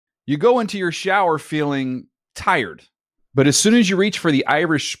You go into your shower feeling tired, but as soon as you reach for the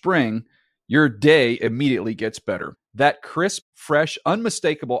Irish Spring, your day immediately gets better. That crisp, fresh,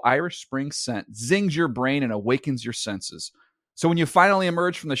 unmistakable Irish Spring scent zings your brain and awakens your senses. So when you finally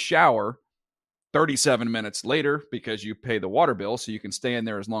emerge from the shower 37 minutes later, because you pay the water bill so you can stay in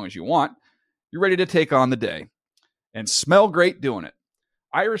there as long as you want, you're ready to take on the day and smell great doing it.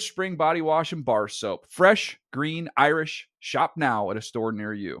 Irish Spring Body Wash and Bar Soap. Fresh, green, Irish. Shop now at a store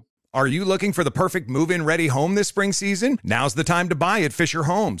near you. Are you looking for the perfect move-in ready home this spring season? Now's the time to buy at Fisher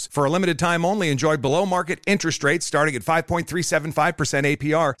Homes. For a limited time only, enjoy below-market interest rates starting at 5.375%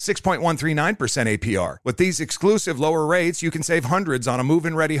 APR, 6.139% APR. With these exclusive lower rates, you can save hundreds on a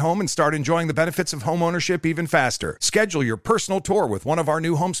move-in ready home and start enjoying the benefits of home ownership even faster. Schedule your personal tour with one of our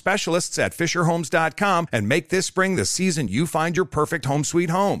new home specialists at FisherHomes.com and make this spring the season you find your perfect home sweet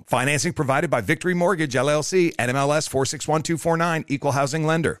home. Financing provided by Victory Mortgage, LLC, NMLS 461249, Equal Housing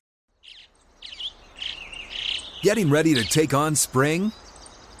Lender. Getting ready to take on spring?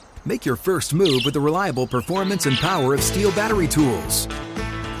 Make your first move with the reliable performance and power of Steel battery tools.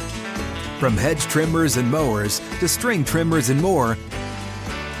 From hedge trimmers and mowers to string trimmers and more,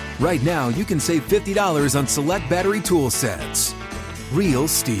 right now you can save $50 on select battery tool sets. Real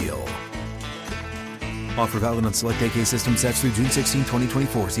Steel. Offer valid on select AK system sets through June 16,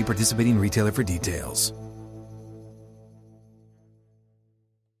 2024. See participating retailer for details.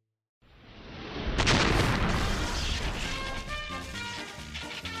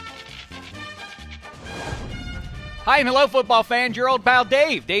 Hi and hello, football fans. Your old pal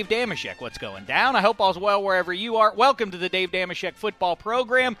Dave Dameshek. What's going down? I hope all's well wherever you are. Welcome to the Dave Dameshek football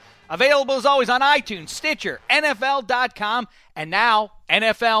program. Available as always on iTunes, Stitcher, NFL.com, and now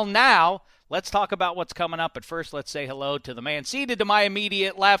NFL Now. Let's talk about what's coming up. But first, let's say hello to the man seated to my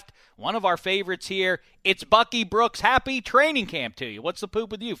immediate left, one of our favorites here. It's Bucky Brooks. Happy training camp to you. What's the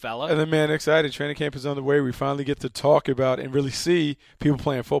poop with you, fella? And then, man, excited. Training camp is on the way. We finally get to talk about and really see people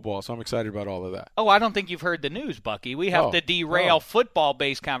playing football, so I'm excited about all of that. Oh, I don't think you've heard the news, Bucky. We have to derail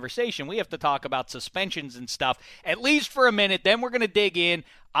football-based conversation. We have to talk about suspensions and stuff, at least for a minute. Then we're going to dig in.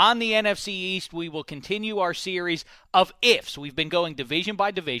 On the NFC East, we will continue our series of ifs. We've been going division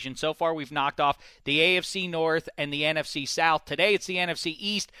by division. So far, we've knocked off the AFC North and the NFC South. Today, it's the NFC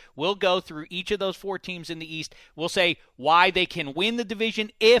East. We'll go through each of those four teams in the East. We'll say why they can win the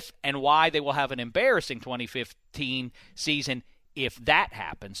division if and why they will have an embarrassing 2015 season if that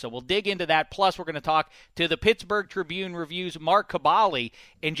happens. So we'll dig into that. Plus, we're going to talk to the Pittsburgh Tribune Review's Mark Kaboly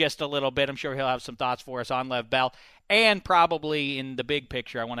in just a little bit. I'm sure he'll have some thoughts for us on Lev Bell. And probably in the big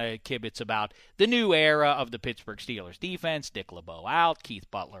picture, I want to kibitz about the new era of the Pittsburgh Steelers defense. Dick LeBeau out, Keith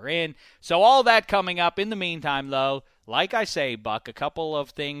Butler in. So all that coming up. In the meantime, though, like I say, Buck, a couple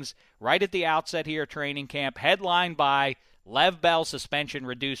of things right at the outset here, training camp, headlined by Lev Bell suspension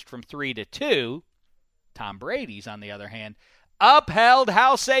reduced from 3 to 2. Tom Brady's, on the other hand, upheld.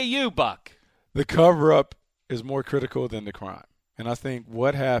 How say you, Buck? The cover-up is more critical than the crime. And I think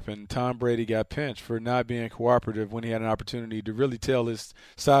what happened, Tom Brady got pinched for not being cooperative when he had an opportunity to really tell his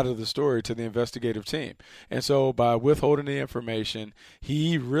side of the story to the investigative team. And so by withholding the information,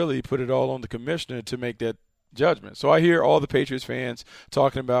 he really put it all on the commissioner to make that judgment. So I hear all the Patriots fans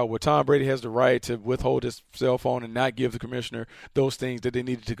talking about well, Tom Brady has the right to withhold his cell phone and not give the commissioner those things that they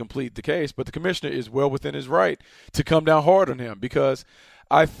needed to complete the case. But the commissioner is well within his right to come down hard on him because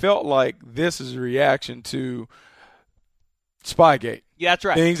I felt like this is a reaction to Spygate. Yeah, that's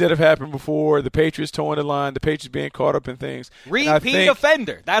right. Things that have happened before, the Patriots towing the line, the Patriots being caught up in things. Repeat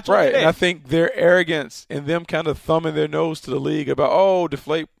offender. That's what it is. And I think their arrogance and them kind of thumbing their nose to the league about,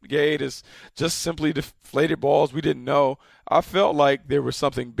 Deflategate is just simply deflated balls. We didn't know. I felt like there was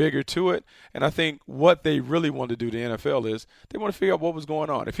something bigger to it, and I think what they really wanted to do, the NFL, is they want to figure out what was going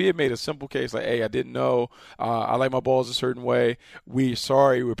on. If he had made a simple case like, hey, I didn't know, I like my balls a certain way, we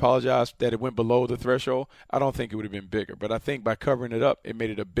apologize that it went below the threshold, I don't think it would have been bigger. But I think by covering it up, it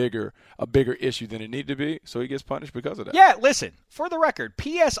made it a bigger issue than it needed to be, so he gets punished because of that. Yeah, listen, for the record,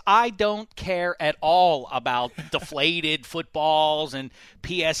 P.S. I don't care at all about deflated footballs and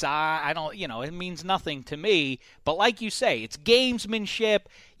PSI. I don't, it means nothing to me. But like you say, it's gamesmanship.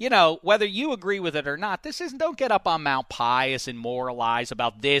 Whether you agree with it or not, don't get up on Mount Pius and moralize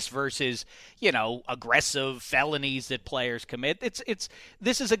about this versus, aggressive felonies that players commit. This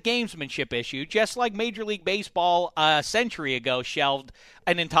is a gamesmanship issue, just like Major League Baseball a century ago shelved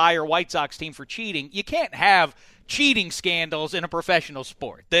an entire White Sox team for cheating. You can't have cheating scandals in a professional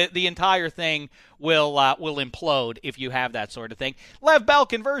sport. The entire thing will implode if you have that sort of thing. Lev Bell,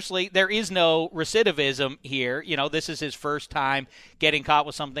 conversely, there is no recidivism here. This is his first time getting caught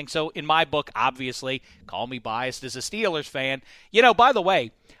with something. So in my book, obviously, call me biased as a Steelers fan. By the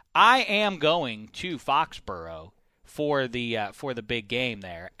way, I am going to Foxborough for the big game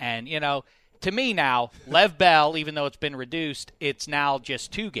there. And, to me now, Lev Bell, even though it's been reduced, it's now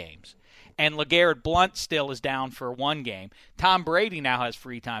just 2 games. And LeGarrette Blount still is down for 1 game. Tom Brady now has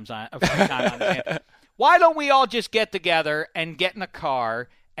free time on his hands. Why don't we all just get together and get in a car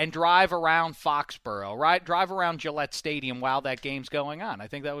and drive around Foxborough, right? Drive around Gillette Stadium while that game's going on. I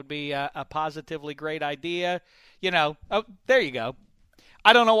think that would be a positively great idea. There you go.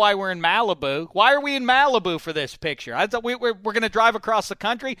 I don't know why we're in Malibu. Why are we in Malibu for this picture? I thought we're going to drive across the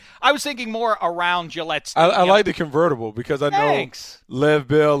country. I was thinking more around Gillette Stadium. I like the convertible because I know Lev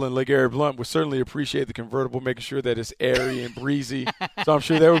Bell and LeGarrette Blount would certainly appreciate the convertible, making sure that it's airy and breezy. So I'm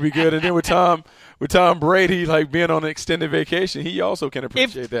sure that would be good. And then with Tom Brady, like being on an extended vacation, he also can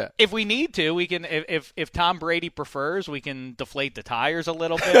appreciate that. If we need to, we can. If Tom Brady prefers, we can deflate the tires a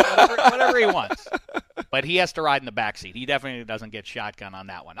little bit, whatever he wants. But he has to ride in the backseat. He definitely doesn't get shotgun on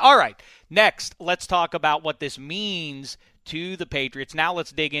that one. All right, next, let's talk about what this means to the Patriots. Now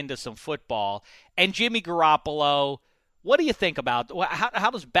let's dig into some football. And Jimmy Garoppolo, what do you think about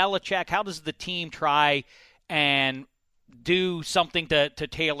how does Belichick, how does the team try and do something to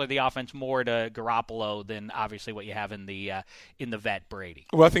tailor the offense more to Garoppolo than obviously what you have in the vet Brady?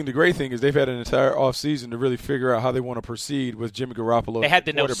 Well, I think the great thing is they've had an entire offseason to really figure out how they want to proceed with Jimmy Garoppolo. They had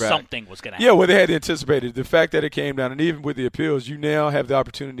to know something was going to happen. Yeah, well, they had to anticipate it. The fact that it came down, and even with the appeals, you now have the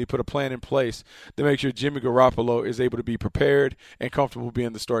opportunity to put a plan in place to make sure Jimmy Garoppolo is able to be prepared and comfortable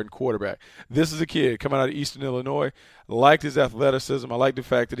being the starting quarterback. This is a kid coming out of Eastern Illinois. I liked his athleticism. I like the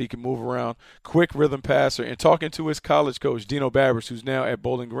fact that he can move around, quick rhythm passer. And talking to his college coach, Dino Babers, who's now at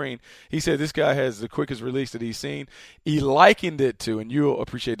Bowling Green, he said this guy has the quickest release that he's seen. He likened it to, and you'll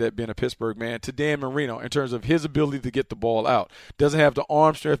appreciate that being a Pittsburgh man, to Dan Marino in terms of his ability to get the ball out. Doesn't have the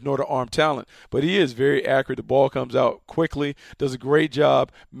arm strength nor the arm talent, but he is very accurate. The ball comes out quickly, does a great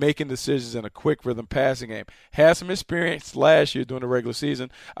job making decisions in a quick rhythm passing game. Has some experience last year during the regular season.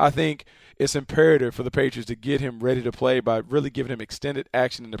 I think it's imperative for the Patriots to get him ready to play by really giving him extended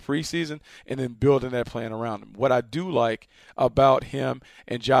action in the preseason and then building that plan around him. What I do like about him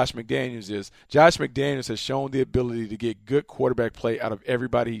and Josh McDaniels is Josh McDaniels has shown the ability to get good quarterback play out of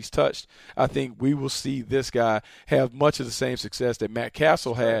everybody he's touched. I think we will see this guy have much of the same success that Matt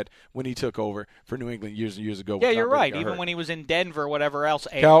Castle had when he took over for New England years and years ago. Yeah, you're right. Even when he was in Denver, whatever else,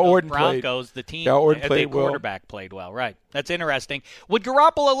 Cal Orton Broncos, the team, the quarterback played well. Right. That's interesting. Would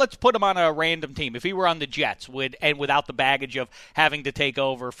Garoppolo, let's put him on a random team. If he were on the Jets, and without the baggage of having to take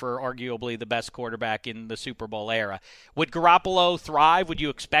over for arguably the best quarterback in the Super Bowl era, would Garoppolo thrive? Would you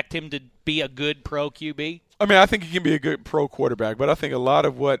expect him to be a good pro QB? I mean, I think he can be a good pro quarterback, but I think a lot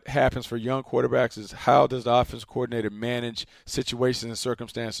of what happens for young quarterbacks is how does the offensive coordinator manage situations and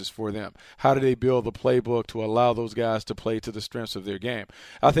circumstances for them? How do they build the playbook to allow those guys to play to the strengths of their game?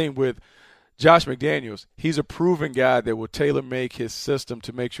 I think with Josh McDaniels, he's a proven guy that will tailor-make his system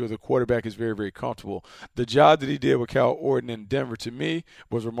to make sure the quarterback is very, very comfortable. The job that he did with Cal Orton in Denver, to me,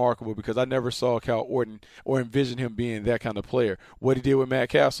 was remarkable because I never saw Cal Orton or envisioned him being that kind of player. What he did with Matt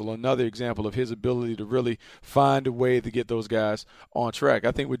Castle, another example of his ability to really find a way to get those guys on track.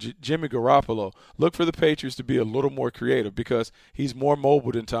 I think with Jimmy Garoppolo, look for the Patriots to be a little more creative because he's more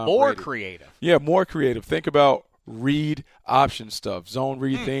mobile than Tom Brady. More creative. Yeah, more creative. Think about read option stuff, zone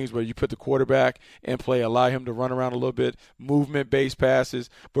read things where you put the quarterback in play, allow him to run around a little bit, movement-based passes.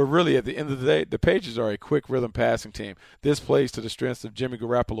 But really, at the end of the day, the Patriots are a quick rhythm passing team. This plays to the strengths of Jimmy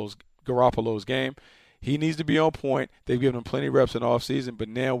Garoppolo's game. He needs to be on point. They've given him plenty of reps in the offseason, but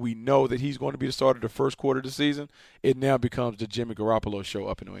now we know that he's going to be the starter the first quarter of the season. It now becomes the Jimmy Garoppolo show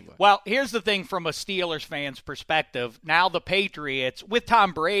up in New England. Well, here's the thing from a Steelers fan's perspective. Now the Patriots, with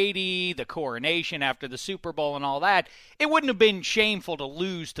Tom Brady, the coronation after the Super Bowl and all that, it wouldn't have been shameful to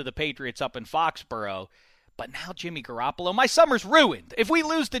lose to the Patriots up in Foxborough. But now Jimmy Garoppolo, my summer's ruined. If we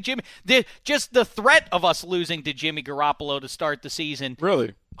lose to Jimmy, just the threat of us losing to Jimmy Garoppolo to start the season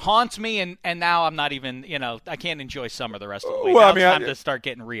really haunts me, and now I'm not even, I can't enjoy summer the rest of the way. Well, it's time to start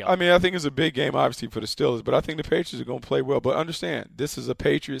getting real. I mean, I think it's a big game, obviously, for the Steelers, but I think the Patriots are going to play well. But understand, this is a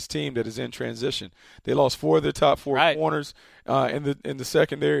Patriots team that is in transition. They lost 4 of their top 4 corners in the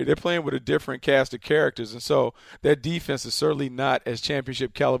secondary. They're playing with a different cast of characters, and so that defense is certainly not as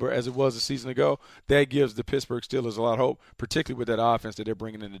championship caliber as it was a season ago. That gives the Pittsburgh Steelers a lot of hope, particularly with that offense that they're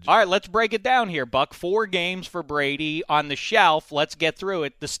bringing in the gym. All right, let's break it down here, Buck. 4 games for Brady on the shelf. Let's get through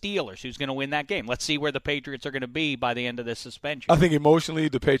it. The Steelers, who's going to win that game? Let's see where the Patriots are going to be by the end of this suspension. I think emotionally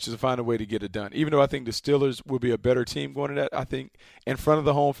the Patriots will find a way to get it done. Even though I think the Steelers will be a better team going to that, I think in front of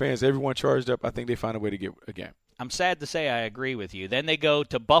the home fans, everyone charged up, I think they find a way to get a game. I'm sad to say I agree with you. Then they go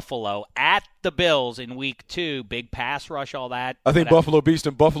to Buffalo at the Bills in week 2. Big pass rush, all that. I think Buffalo beats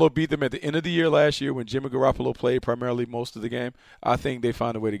them. Buffalo beat them at the end of the year last year when Jimmy Garoppolo played primarily most of the game. I think they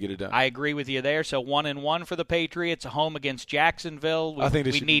find a way to get it done. I agree with you there. So 1-1 for the Patriots, home against Jacksonville. I think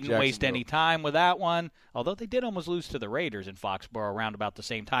we needn't waste any time with that one, although they did almost lose to the Raiders in Foxborough around about the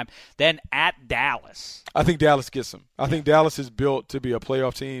same time. Then at Dallas. I think Dallas gets them. I think Dallas is built to be a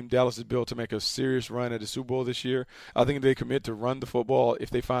playoff team. Dallas is built to make a serious run at the Super Bowl this year. I think they commit to run the football. If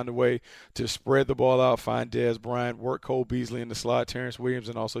they find a way to spread the ball out, find Dez Bryant, work Cole Beasley in the slot, Terrence Williams,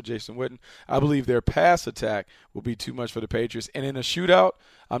 and also Jason Witten, I believe their pass attack will be too much for the Patriots. And in a shootout,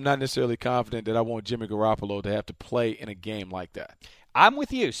 I'm not necessarily confident that I want Jimmy Garoppolo to have to play in a game like that. I'm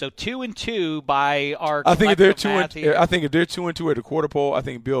with you. So 2-2 by our. I think if they're 2-2 at the quarter pole, I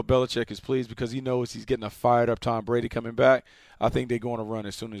think Bill Belichick is pleased because he knows he's getting a fired up Tom Brady coming back. I think they're going to run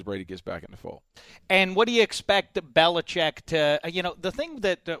as soon as Brady gets back in the fold. And what do you expect Belichick to the thing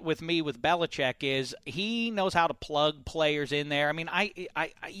that with me with Belichick is he knows how to plug players in there. I mean, I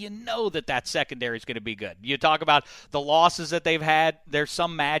that secondary is going to be good. You talk about the losses that they've had. There's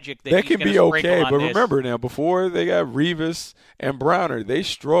some magic that can be okay. But remember now, before they got Revis and Browner, they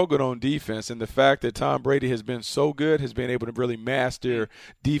struggled on defense. And the fact that Tom Brady has been so good has been able to really mask their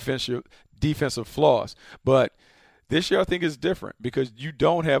defensive flaws. But this year I think is different because you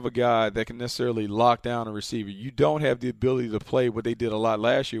don't have a guy that can necessarily lock down a receiver. You don't have the ability to play what they did a lot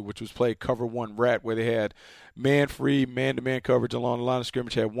last year, which was play cover one rat, where they had man-free, man-to-man coverage along the line of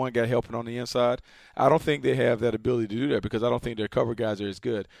scrimmage, had one guy helping on the inside. I don't think they have that ability to do that because I don't think their cover guys are as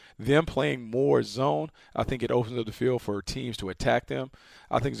good. Them playing more zone, I think it opens up the field for teams to attack them.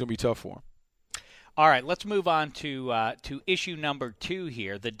 I think it's going to be tough for them. All right, let's move on to issue number 2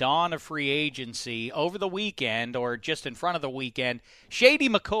 here, the dawn of free agency. Over the weekend, or just in front of the weekend, Shady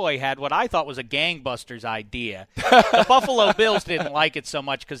McCoy had what I thought was a gangbusters idea. The Buffalo Bills didn't like it so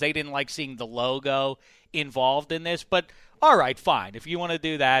much because they didn't like seeing the logo involved in this. But, all right, fine. If you want to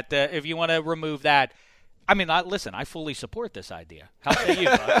do that, if you want to remove that, I mean, listen, I fully support this idea. How say you,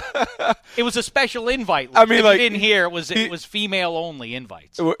 bud? It was a special invite. I mean, if you didn't hear, it was female-only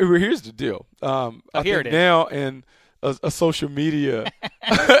invites. Well, here's the deal. I think now in a social media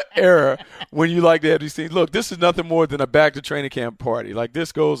era, when you like to have these things, look, this is nothing more than a back-to-training camp party. Like,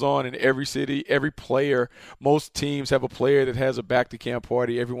 this goes on in every city, every player. Most teams have a player that has a back-to-camp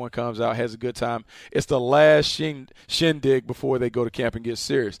party. Everyone comes out, has a good time. It's the last shindig before they go to camp and get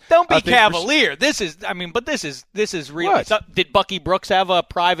serious. Don't be cavalier. This is really. Did Bucky Brooks have a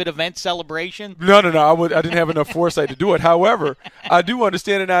private event celebration? No. I didn't have enough foresight to do it. However, I do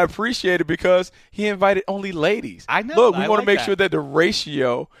understand and I appreciate it because he invited only ladies. I know. Look, we want to make sure that the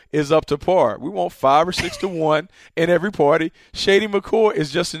ratio is up to par. We want 5 or 6 to 1 in every party. Shady McCoy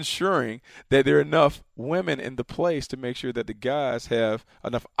is just ensuring that there are enough women in the place to make sure that the guys have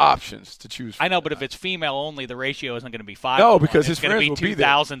enough options to choose from. I know, but if it's female only, the ratio isn't going to be 5 No, to 1. because his friends will be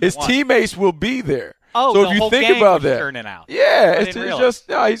there. His teammates will be there. Oh, so the if you whole think gang about was that, turning out. Yeah, it's just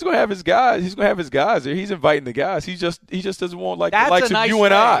he's going to have his guys. He's going to have his guys there. He's inviting the guys. He just doesn't want the likes of you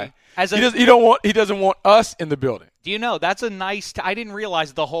and I. He doesn't want us in the building. Do you know, that's a nice I didn't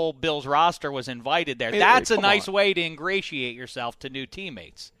realize the whole Bills roster was invited there. That's a nice way to ingratiate yourself to new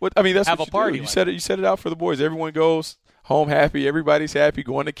teammates. That's have what a party. You set it out for the boys. Everyone goes home happy. Everybody's happy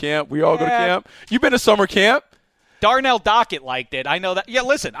going to camp. We all go to camp. You've been to summer camp. Darnell Dockett liked it. I know that. Yeah,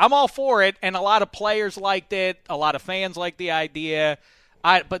 listen, I'm all for it, and a lot of players liked it. A lot of fans liked the idea.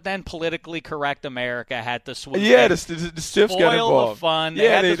 But then politically correct America had to swim. Yeah, the stiffs got involved. The fun.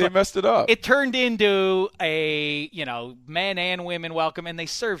 Yeah, they messed it up. It turned into a men and women welcome, and they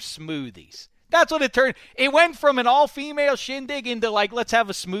served smoothies. That's what it turned. It went from an all-female shindig into let's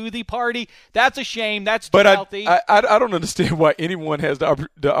have a smoothie party. That's a shame. That's too healthy. I don't understand why anyone has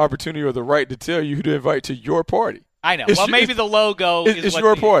the opportunity or the right to tell you who to invite to your party. I know. Maybe the logo is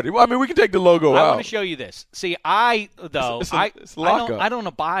your party. Well, I mean, we can take the logo out. I want to show you this. See, I don't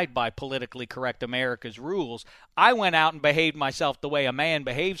abide by politically correct America's rules. I went out and behaved myself the way a man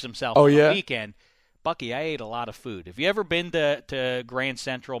behaves himself on the weekend. Bucky, I ate a lot of food. Have you ever been to Grand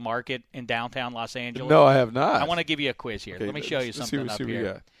Central Market in downtown Los Angeles? No, I have not. I want to give you a quiz here. Okay, let me show you something up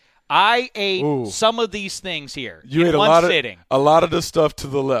here. I ate some of these things here. You ate one sitting. A lot of the stuff to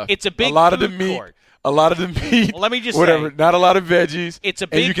the left. It's a big food court. A lot of the meat. Well, let me just say, not a lot of veggies.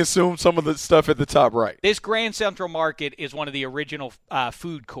 And you consume some of the stuff at the top right. This Grand Central Market is one of the original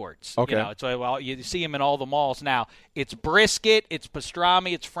food courts. Okay. You see them in all the malls now. It's brisket, it's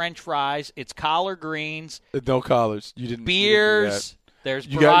pastrami, it's French fries, it's collard greens. No collards. You didn't. Beers. There's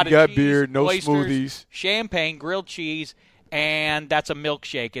you got cheese, beer. No oysters, smoothies. Champagne, grilled cheese. and that's a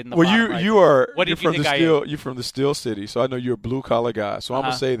milkshake in the Well, bottom right. What did you think I ate? You're from the Steel City, so I know you're a blue-collar guy. So I'm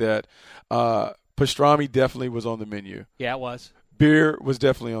going to say that pastrami definitely was on the menu. Yeah, it was. Beer was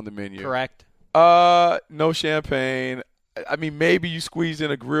definitely on the menu. Correct. No champagne. I mean, maybe you squeezed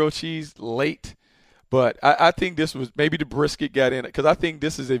in a grilled cheese late, but I think this was maybe the brisket got in it because I think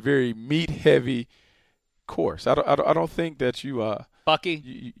this is a very meat-heavy course. I don't think that you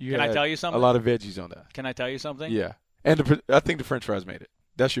Bucky, you can I tell you something? A lot of veggies on that. Can I tell you something? Yeah, and I think the French fries made it.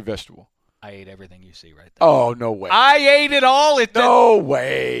 That's your vegetable. I ate everything you see right there. Oh, no way. I ate it all. No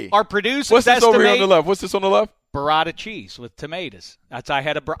way. Our producers What's this over here on estimate the left? What's this on the left? burrata cheese with tomatoes.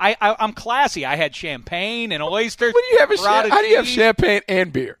 I'm classy. I had champagne and oysters. What do you have? How do you have champagne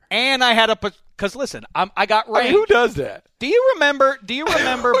and beer? And I had because listen, I got range. I mean, who does that? Do you remember,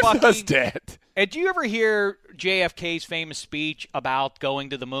 Who Bucky? does that? And do you ever hear JFK's famous speech about going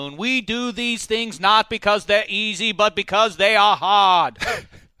to the moon? We do these things not because they're easy, but because they are hard.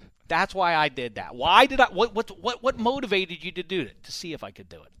 That's why I did that. Why did I? What motivated you to do it? To see if I could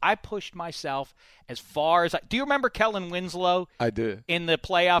do it. I pushed myself as far as I. Do you remember Kellen Winslow? I did. In the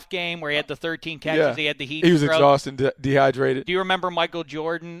playoff game where he had the 13 catches, yeah. he had the heat. He was stroke. exhausted, dehydrated. Do you remember Michael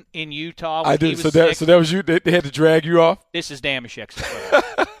Jordan in Utah? I do. So that was you. They had to drag you off. This is Damashek's.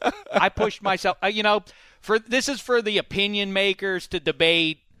 I pushed myself. This is for the opinion makers to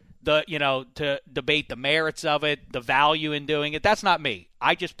debate the merits of it, the value in doing it. That's not me.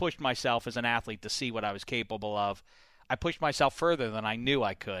 I just pushed myself as an athlete to see what I was capable of. I pushed myself further than I knew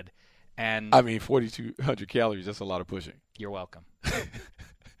I could. And I mean, 4,200 calories, that's a lot of pushing. You're welcome.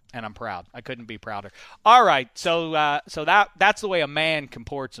 And I'm proud. I couldn't be prouder. All right, so that's the way a man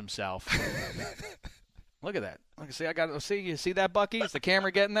comports himself. Look at that. You see that, Bucky? Is the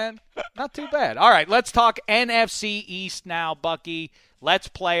camera getting that? Not too bad. All right, let's talk NFC East now, Bucky. Let's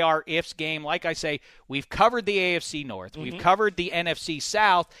play our ifs game. Like I say, we've covered the AFC North. Mm-hmm. We've covered the NFC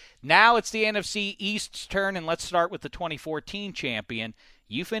South. Now it's the NFC East's turn, and let's start with the 2014 champion.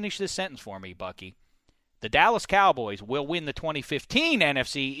 You finish this sentence for me, Bucky. The Dallas Cowboys will win the 2015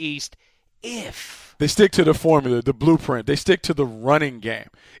 NFC East if they stick to the formula, the blueprint. They stick to the running game.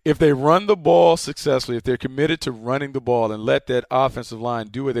 If they run the ball successfully, if they're committed to running the ball and let that offensive line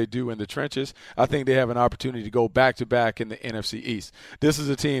do what they do in the trenches, I think they have an opportunity to go back-to-back in the NFC East. This is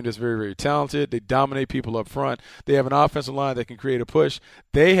a team that's very, very talented. They dominate people up front. They have an offensive line that can create a push.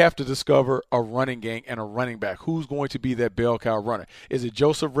 They have to discover a running game and a running back. Who's going to be that bell cow runner? Is it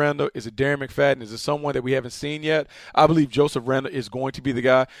Joseph Randle? Is it Darren McFadden? Is it someone that we haven't seen yet? I believe Joseph Randle is going to be the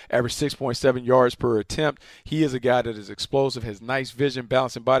guy, average 6.7 yards per attempt. He is a guy that is explosive, has nice vision,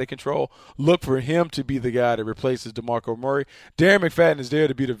 balance, and body control. Look for him to be the guy that replaces DeMarco Murray. Darren McFadden is there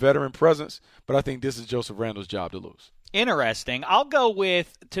to be the veteran presence, but I think this is Joseph Randle's job to lose. Interesting. I'll go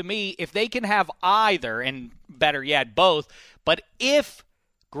with, to me, if they can have either, and better yet, both, but if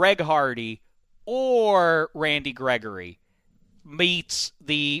Greg Hardy or Randy Gregory meets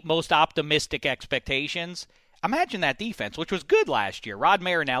the most optimistic expectations, imagine that defense, which was good last year. Rod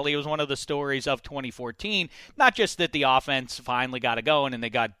Marinelli was one of the stories of 2014. Not just that the offense finally got it going and they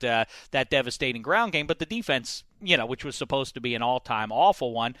got that devastating ground game, but the defense, which was supposed to be an all-time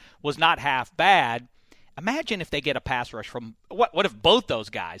awful one, was not half bad. Imagine if they get a pass rush from what if both those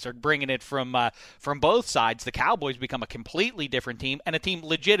guys are bringing it from both sides? The Cowboys become a completely different team and a team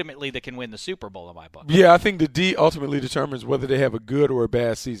legitimately that can win the Super Bowl in my book. Yeah, I think the D ultimately determines whether they have a good or a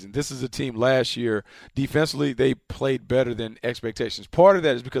bad season. This is a team last year, defensively, they played better than expectations. Part of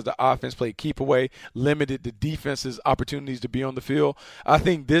that is because the offense played keep away, limited the defense's opportunities to be on the field. I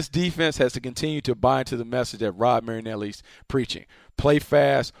think this defense has to continue to buy into the message that Rod Marinelli's preaching. Play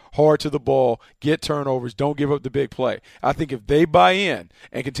fast, hard to the ball, get turnovers, don't give up the big play. I think if they buy in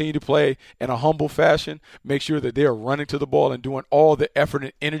and continue to play in a humble fashion, make sure that they're running to the ball and doing all the effort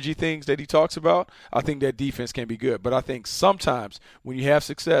and energy things that he talks about, I think that defense can be good. But I think sometimes when you have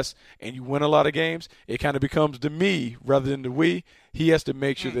success and you win a lot of games, it kind of becomes the me rather than the we. He has to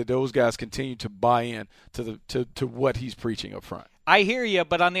make sure that those guys continue to buy in to what he's preaching up front. I hear you,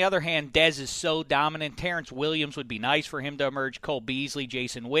 but on the other hand, Dez is so dominant. Terrence Williams would be nice for him to emerge. Cole Beasley,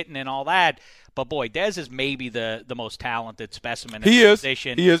 Jason Witten, and all that. But, boy, Dez is maybe the most talented specimen in the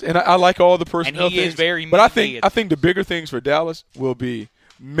position. He is, and I like all the personnel things. And he things. is very But I think the bigger things for Dallas will be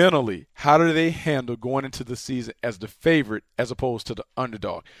mentally, how do they handle going into the season as the favorite as opposed to the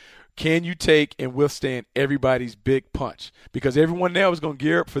underdog? Can you take and withstand everybody's big punch? Because everyone now is going to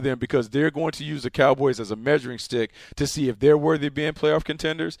gear up for them because they're going to use the Cowboys as a measuring stick to see if they're worthy of being playoff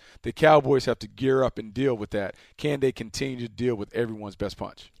contenders. The Cowboys have to gear up and deal with that. Can they continue to deal with everyone's best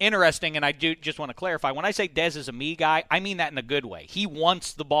punch? Interesting, and I do just want to clarify. When I say Dez is a me guy, I mean that in a good way. He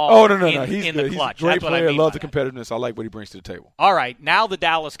wants the ball no. He's in the clutch. He's a great That's player. what I mean Love the that. competitiveness. I like what he brings to the table. All right, now the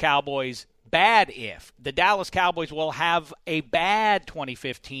Dallas Cowboys, bad if. The Dallas Cowboys will have a bad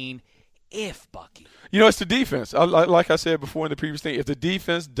 2015 if, Bucky. It's the defense. Like I said before in the previous thing, if the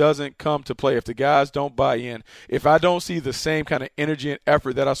defense doesn't come to play, if the guys don't buy in, if I don't see the same kind of energy and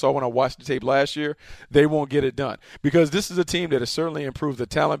effort that I saw when I watched the tape last year, they won't get it done. Because this is a team that has certainly improved the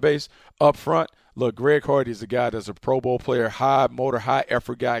talent base up front. Look, Greg Hardy is a guy that's a Pro Bowl player, high motor, high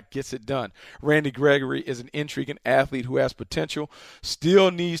effort guy, gets it done. Randy Gregory is an intriguing athlete who has potential,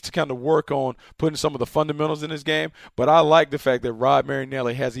 still needs to kind of work on putting some of the fundamentals in his game. But I like the fact that Rod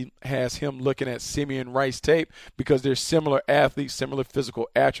Marinelli has him looking at Simeon Rice tape because they're similar athletes, similar physical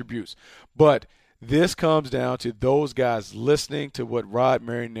attributes. But this comes down to those guys listening to what Rod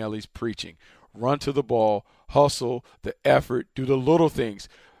Marinelli's preaching. Run to the ball, hustle, the effort, do the little things.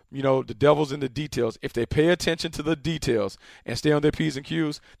 The devil's in the details. If they pay attention to the details and stay on their P's and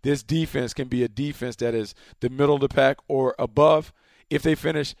Q's, this defense can be a defense that is the middle of the pack or above. If they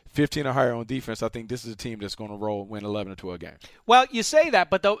finish 15 or higher on defense, I think this is a team that's going to roll and win 11 or 12 games. Well, you say that,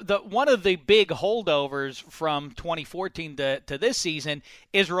 but the one of the big holdovers from 2014 to this season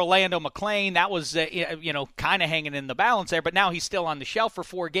is Rolando McClain. That was, kind of hanging in the balance there, but now he's still on the shelf for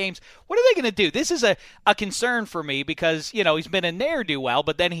 4 games. What are they going to do? This is a concern for me because, he's been a ne'er-do-well,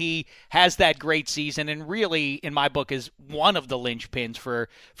 but then he has that great season and really, in my book, is one of the linchpins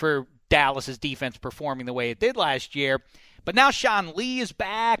for Dallas's defense performing the way it did last year. But now Sean Lee is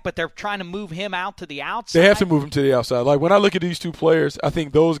back, but they're trying to move him out to the outside. They have to move him to the outside. Like, when I look at these two players, I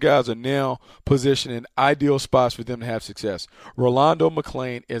think those guys are now positioned in ideal spots for them to have success. Rolando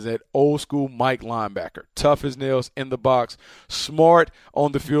McClain is an old-school Mike linebacker, tough as nails in the box, smart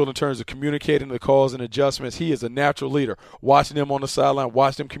on the field in terms of communicating the calls and adjustments. He is a natural leader. Watching him on the sideline,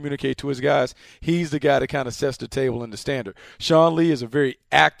 watching him communicate to his guys, he's the guy that kind of sets the table and the standard. Sean Lee is a very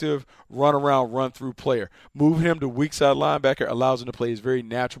active, run-around, run-through player. Moving him to weak side linebacker allows him to play his very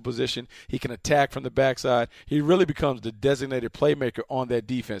natural position. He can attack from the backside. He really becomes the designated playmaker on that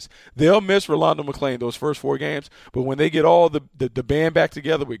defense. They'll miss Rolando McClain those first 4 games, but when they get all the band back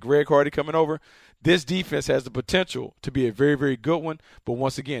together with Greg Hardy coming over, this defense has the potential to be a very, very good one. But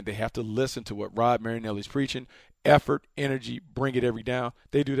once again, they have to listen to what Rod Marinelli's preaching. Effort, energy, bring it every down.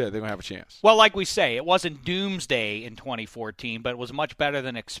 They do that, they're going to have a chance. Well, like we say, it wasn't doomsday in 2014, but it was much better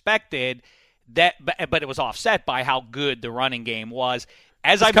than expected. But it was offset by how good the running game was.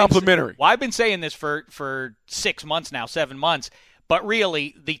 It's complimentary. I've been saying this for 6 months now, 7 months. But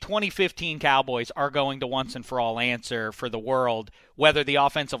really, the 2015 Cowboys are going to once and for all answer for the world, whether the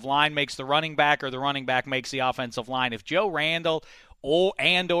offensive line makes the running back or the running back makes the offensive line. If Joe Randall or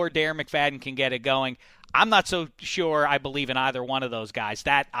Darren McFadden can get it going, I'm not so sure I believe in either one of those guys.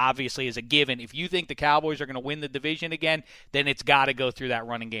 That obviously is a given. If you think the Cowboys are going to win the division again, then it's got to go through that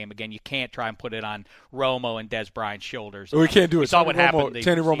running game again. You can't try and put it on Romo and Des Bryant's shoulders. We can't do it. Saw what happened.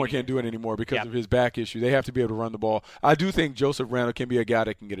 Tanny Romo can't do it anymore because of his back issue. They have to be able to run the ball. I do think Joseph Randle can be a guy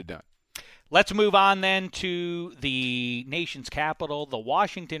that can get it done. Let's move on then to the nation's capital, the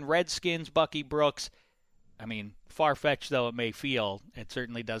Washington Redskins, Bucky Brooks. I mean, far-fetched though it may feel, it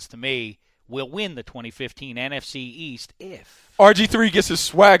certainly does to me, will win the 2015 NFC East if RG3 gets his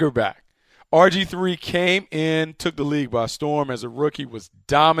swagger back. RG3 came in, took the league by storm as a rookie, was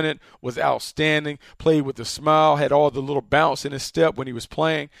dominant, was outstanding, played with a smile, had all the little bounce in his step when he was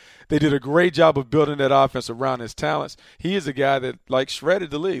playing. They did a great job of building that offense around his talents. He is a guy that,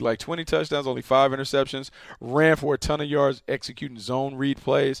 shredded the league, 20 touchdowns, only 5 interceptions, ran for a ton of yards, executing zone read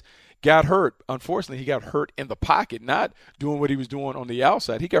plays. Got hurt. Unfortunately, he got hurt in the pocket, not doing what he was doing on the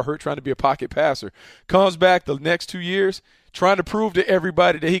outside. He got hurt trying to be a pocket passer. Comes back the next 2 years trying to prove to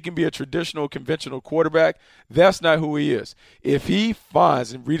everybody that he can be a traditional, conventional quarterback. That's not who he is. If he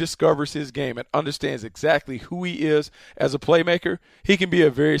finds and rediscovers his game and understands exactly who he is as a playmaker, he can be a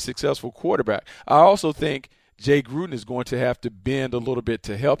very successful quarterback. I also think Jay Gruden is going to have to bend a little bit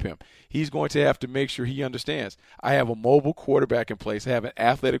to help him. He's going to have to make sure he understands, I have a mobile quarterback in place. I have an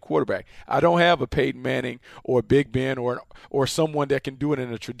athletic quarterback. I don't have a Peyton Manning or a Big Ben or someone that can do it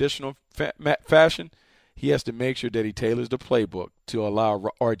in a traditional fashion. He has to make sure that he tailors the playbook to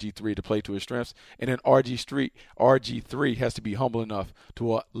allow RG3 to play to his strengths. And then RG3 has to be humble enough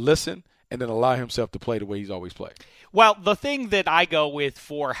to listen and then allow himself to play the way he's always played. Well, the thing that I go with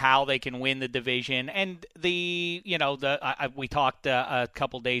for how they can win the division, and we talked a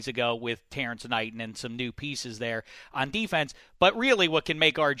couple days ago with Terrence Knighton and some new pieces there on defense, but really what can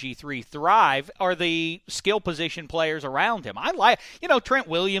make RG3 thrive are the skill position players around him. Trent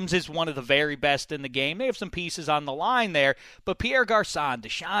Williams is one of the very best in the game. They have some pieces on the line there, but Pierre Garçon,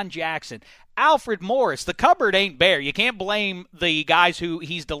 Deshaun Jackson, Alfred Morris, the cupboard ain't bare. You can't blame the guys who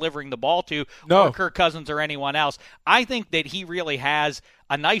he's delivering the ball to, or Kirk Cousins or anyone else. I think that he really has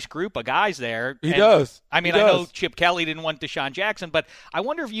a nice group of guys there. He does. I know Chip Kelly didn't want Deshaun Jackson, but I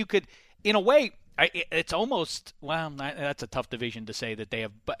wonder if you could, in a way, it's almost, that's a tough division to say that they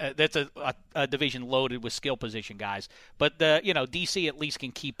have. That's a division loaded with skill position guys. But DC at least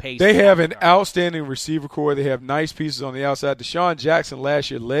can keep pace. They have an outstanding receiver core. They have nice pieces on the outside. Deshaun Jackson last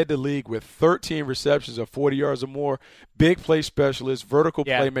year led the league with 13 receptions of 40 yards or more. Big play specialist, vertical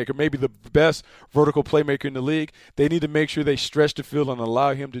playmaker, maybe the best vertical playmaker in the league. They need to make sure they stretch the field and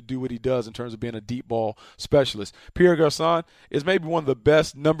allow him to do what he does in terms of being a deep ball specialist. Pierre Garçon is maybe one of the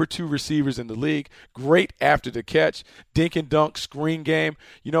best number 2 receivers in the league. Great after the catch, dink and dunk, screen game.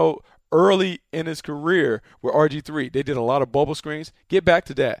 Early in his career with RG3, they did a lot of bubble screens. Get back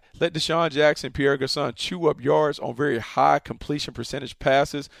to that. Let Deshaun Jackson, Pierre Garçon chew up yards on very high completion percentage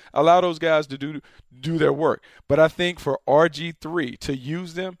passes. Allow those guys to do their work. But I think for RG3 to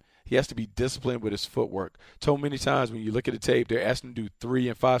use them, he has to be disciplined with his footwork. So many times when you look at the tape, they're asking him to do 3-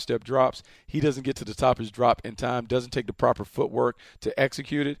 and 5-step drops. He doesn't get to the top of his drop in time, doesn't take the proper footwork to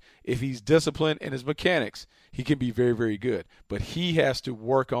execute it. If he's disciplined in his mechanics, he can be very, very good. But he has to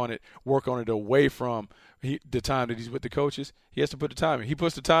work on it away from the time that he's with the coaches. He has to put the time in. He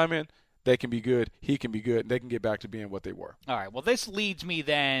puts the time in, they can be good, he can be good, and they can get back to being what they were. All right, well, this leads me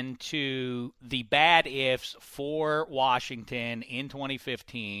then to the bad ifs for Washington in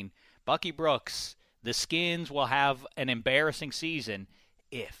 2015. Bucky Brooks, the Skins will have an embarrassing season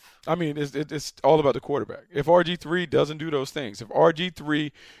if. I mean, it's all about the quarterback. If RG3 doesn't do those things, if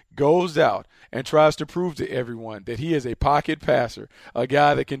RG3 goes out and tries to prove to everyone that he is a pocket passer, a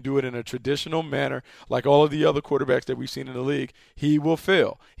guy that can do it in a traditional manner like all of the other quarterbacks that we've seen in the league, he will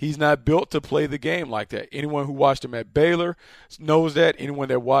fail. He's not built to play the game like that. Anyone who watched him at Baylor knows that. Anyone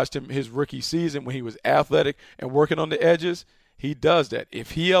that watched him his rookie season when he was athletic and working on the edges, he does that.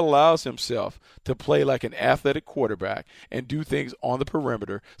 If he allows himself to play like an athletic quarterback and do things on the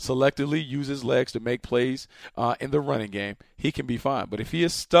perimeter, selectively use his legs to make plays in the running game, he can be fine. But if he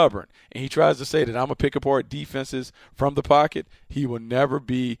is stubborn and he tries to say that I'm going to pick apart defenses from the pocket, he will never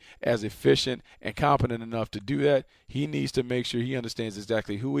be as efficient and competent enough to do that. He needs to make sure he understands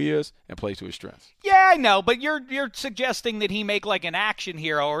exactly who he is and play to his strengths. Yeah, I know, but you're suggesting that he make like an action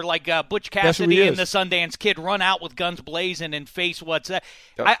hero or like Butch Cassidy and the Sundance Kid run out with guns blazing and face what's that.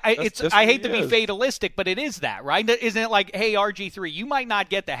 I hate to be fatalistic, but it is that, right? Isn't it like, hey, RG3, you might not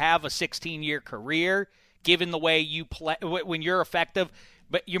get to have a 16-year career given the way you play when you're effective,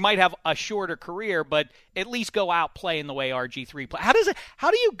 but you might have a shorter career, but at least go out playing the way RG3 play.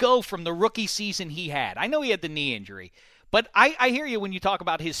 How do you go from the rookie season he had? I know he had the knee injury, but I hear you when you talk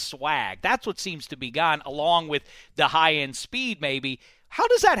about his swag. That's what seems to be gone, along with the high-end speed maybe. How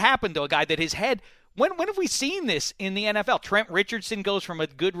does that happen to a guy that his head – when have we seen this in the NFL? Trent Richardson goes from a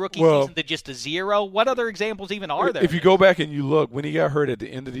good rookie season to just a zero. What other exampos even are there? If you go back and you look, when he got hurt at the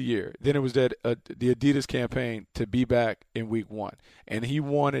end of the year, then it was that the Adidas campaign to be back in week 1. And he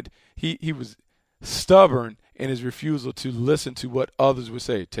was stubborn in his refusal to listen to what others would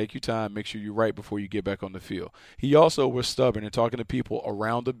say. Take your time, make sure you're right before you get back on the field. He also was stubborn in talking to people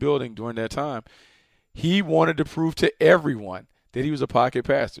around the building during that time. He wanted to prove to everyone that he was a pocket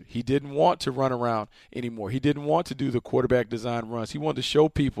passer. He didn't want to run around anymore. He didn't want to do the quarterback design runs. He wanted to show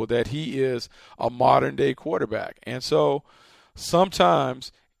people that he is a modern-day quarterback. And so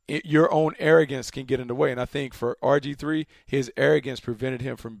sometimes your own arrogance can get in the way. And I think for RG3, his arrogance prevented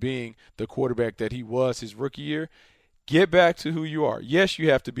him from being the quarterback that he was his rookie year. Get back to who you are. Yes, you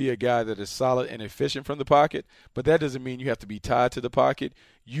have to be a guy that is solid and efficient from the pocket, but that doesn't mean you have to be tied to the pocket.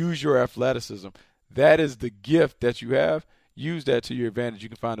 Use your athleticism. That is the gift that you have. Use that to your advantage. You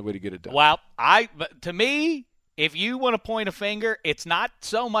can find a way to get it done. Well, to me, if you want to point a finger, it's not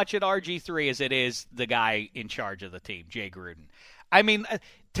so much at RG3 as it is the guy in charge of the team, Jay Gruden. I mean,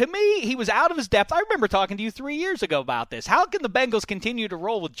 to me, he was out of his depth. I remember talking to you 3 years ago about this. How can the Bengals continue to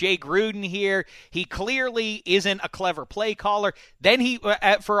roll with Jay Gruden here? He clearly isn't a clever play caller. Then he,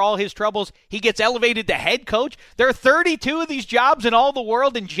 for all his troubles, he gets elevated to head coach. There are 32 of these jobs in all the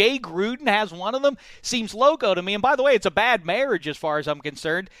world, and Jay Gruden has one of them. Seems loco to me. And by the way, it's a bad marriage as far as I'm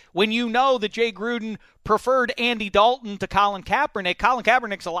concerned when you know that Jay Gruden preferred Andy Dalton to Colin Kaepernick. Colin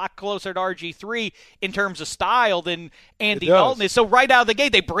Kaepernick's a lot closer to RG3 in terms of style than Andy Dalton is. So right out of the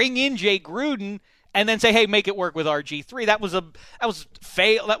gate, they bring in Jay Gruden and then say, hey, make it work with RG3. That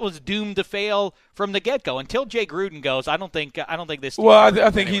was doomed to fail from the get-go. Until Jay Gruden goes, I don't think this. Well, I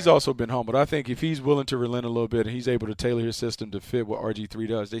think he's also been humbled. I think if he's willing to relent a little bit and he's able to tailor his system to fit what RG3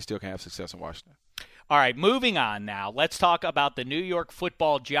 does, they still can have success in Washington. All right, moving on now. Let's talk about the New York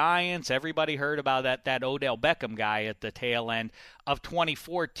Football Giants. Everybody heard about that Odell Beckham guy at the tail end of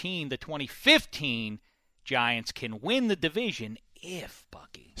 2014. The 2015 Giants can win the division if,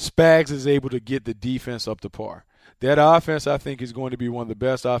 Bucky, Spags is able to get the defense up to par. That offense, I think, is going to be one of the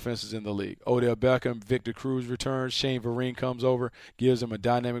best offenses in the league. Odell Beckham, Victor Cruz returns, Shane Vereen comes over, gives him a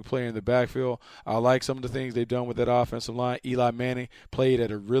dynamic player in the backfield. I like some of the things they've done with that offensive line. Eli Manning played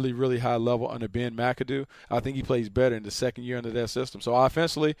at a really, really high level under Ben McAdoo. I think he plays better in the second year under that system. So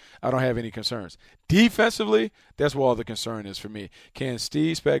offensively, I don't have any concerns. Defensively, that's where all the concern is for me. Can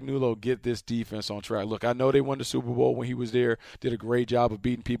Steve Spagnuolo get this defense on track? Look, I know they won the Super Bowl when he was there, did a great job of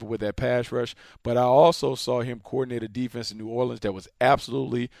beating people with that pass rush, but I also saw him coordinate a defense in New Orleans that was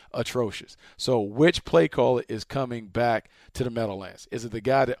absolutely atrocious. So which play caller is coming back to the Meadowlands? Is it the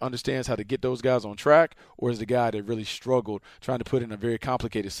guy that understands how to get those guys on track, or is the guy that really struggled trying to put in a very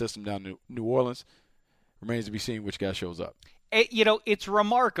complicated system down in New Orleans? Remains to be seen which guy shows up. It's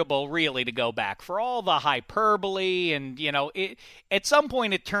remarkable, really, to go back for all the hyperbole, and at some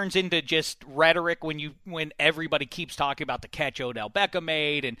point it turns into just rhetoric when everybody keeps talking about the catch Odell Beckham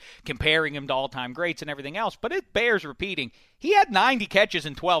made and comparing him to all-time greats and everything else. But it bears repeating. He had 90 catches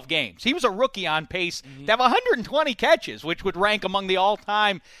in 12 games. He was a rookie on pace to have 120 catches, which would rank among the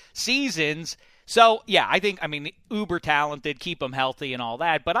all-time seasons. So, yeah, I think, uber talented, keep him healthy and all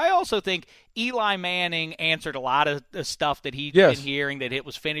that. But I also think Eli Manning answered a lot of the stuff that he'd been hearing, that it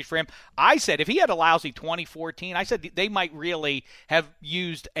was finished for him. I said if he had a lousy 2014, I said they might really have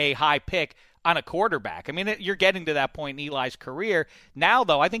used a high pick on a quarterback. You're getting to that point in Eli's career. Now,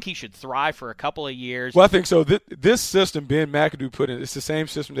 though, I think he should thrive for a couple of years. Well, I think so. This system Ben McAdoo put in, it's the same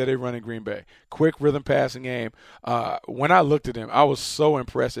system that they run in Green Bay. Quick rhythm passing game. When I looked at them, I was so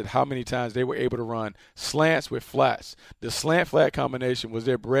impressed at how many times they were able to run slants with flats. The slant-flat combination was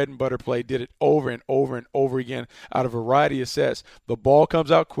their bread and butter play. Did it over and over and over again out of a variety of sets. The ball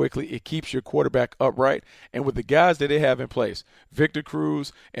comes out quickly. It keeps your quarterback upright. And with the guys that they have in place, Victor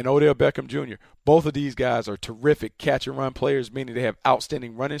Cruz and Odell Beckham Jr., both of these guys are terrific catch-and-run players, meaning they have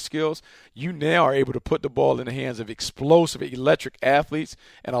outstanding running skills. You now are able to put the ball in the hands of explosive, electric athletes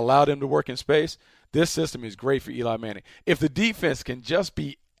and allow them to work in space. This system is great for Eli Manning. If the defense can just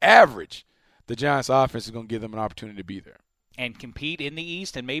be average, the Giants' offense is going to give them an opportunity to be there. And compete in the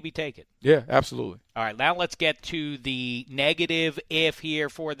East and maybe take it. Yeah, absolutely. All right, now let's get to the negative if here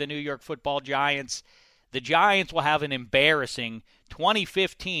for the New York Football Giants. The Giants will have an embarrassing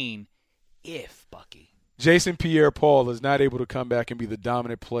 2015 if, Bucky. Jason Pierre-Paul is not able to come back and be the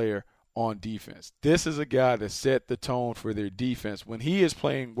dominant player on defense. This is a guy that set the tone for their defense. When he is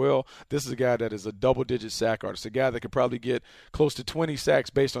playing well, this is a guy that is a double-digit sack artist, a guy that could probably get close to 20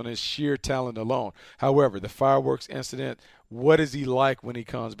 sacks based on his sheer talent alone. However, the fireworks incident, what is he like when he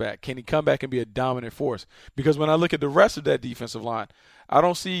comes back? Can he come back and be a dominant force? Because when I look at the rest of that defensive line, I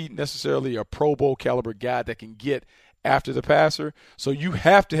don't see necessarily a Pro Bowl caliber guy that can get after the passer. So you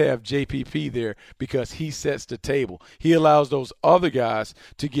have to have JPP there because he sets the table. He allows those other guys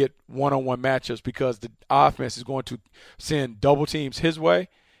to get one-on-one matchups because the offense is going to send double teams his way.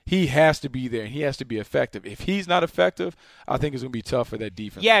 He has to be there, and he has to be effective. If he's not effective, I think it's going to be tough for that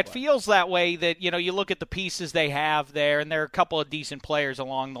defense. Yeah, it feels that way that, you look at the pieces they have there, and there are a couple of decent players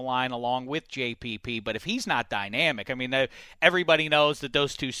along the line along with JPP, but if he's not dynamic, everybody knows that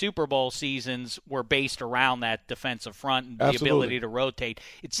those two Super Bowl seasons were based around that defensive front and the ability to rotate.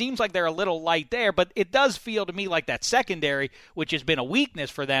 It seems like they're a little light there, but it does feel to me like that secondary, which has been a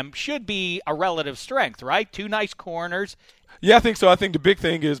weakness for them, should be a relative strength, right? Two nice corners. Yeah, I think so. I think the big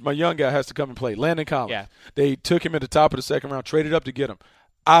thing is my young guy has to come and play. Landon Collins. Yeah. They took him at the top of the second round, traded up to get him.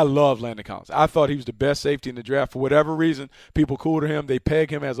 I love Landon Collins. I thought he was the best safety in the draft. For whatever reason, people cool to him. They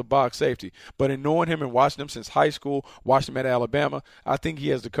peg him as a box safety. But in knowing him and watching him since high school, watching him at Alabama, I think he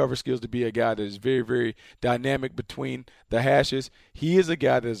has the cover skills to be a guy that is very, very dynamic between the hashes. He is a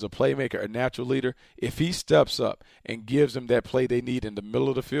guy that is a playmaker, a natural leader. If he steps up and gives them that play they need in the middle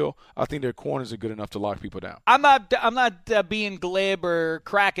of the field, I think their corners are good enough to lock people down. I'm not being glib or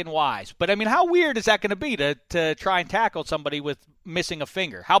cracking wise, but how weird is that going to be to try and tackle somebody with missing a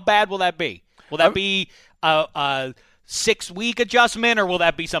finger? How bad will that be? Will that be a 6-week adjustment, or will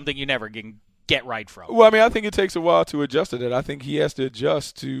that be something you never can get right from? Well, I mean, I think it takes a while to adjust to that. I think he has to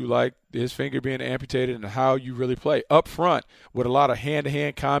adjust to, like, his finger being amputated and how you really play. Up front, with a lot of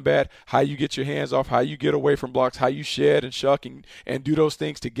hand-to-hand combat, how you get your hands off, how you get away from blocks, how you shed and shuck and do those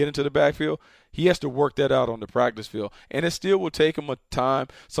things to get into the backfield, he has to work that out on the practice field. And it still will take him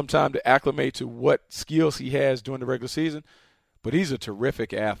some time to acclimate to what skills he has during the regular season. But he's a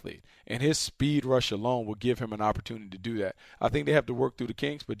terrific athlete, and his speed rush alone will give him an opportunity to do that. I think they have to work through the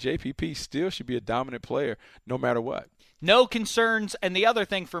kinks, but JPP still should be a dominant player no matter what. No concerns. And the other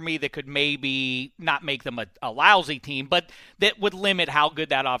thing for me that could maybe not make them a lousy team, but that would limit how good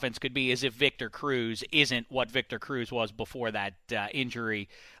that offense could be, is if Victor Cruz isn't what Victor Cruz was before that injury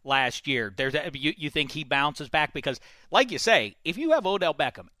last year. You think he bounces back? Because, like you say, if you have Odell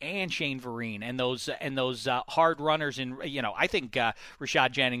Beckham and Shane Vereen and those hard runners, I think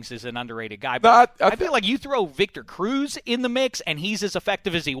Rashad Jennings is an underrated guy. But I feel like you throw Victor Cruz in the mix and he's as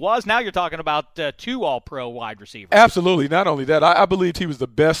effective as he was. Now you're talking about 2 All-Pro wide receivers. Absolutely. Not only that, I believed he was the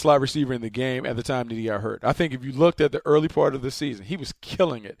best slot receiver in the game at the time that he got hurt. I think if you looked at the early part of the season, he was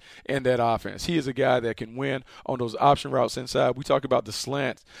killing it in that offense. He is a guy that can win on those option routes inside. We talk about the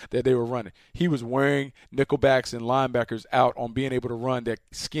slants that they were running. He was wearing nickelbacks and linebackers out on being able to run that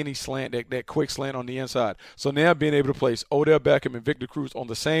skinny slant, that quick slant on the inside. So now being able to place Odell Beckham and Victor Cruz on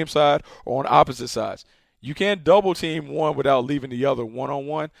the same side or on opposite sides. You can't double team one without leaving the other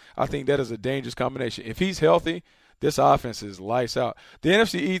one-on-one. I think that is a dangerous combination. If he's healthy, this offense is lights out. The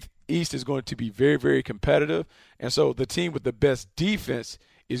NFC East is going to be very, very competitive, and so the team with the best defense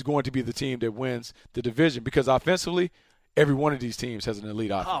is going to be the team that wins the division, because offensively, every one of these teams has an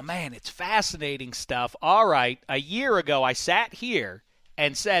elite offense. Oh, man, it's fascinating stuff. All right, a year ago I sat here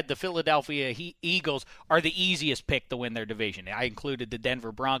and said the Philadelphia Eagles are the easiest pick to win their division. I included the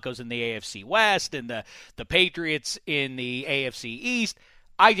Denver Broncos in the AFC West and the Patriots in the AFC East.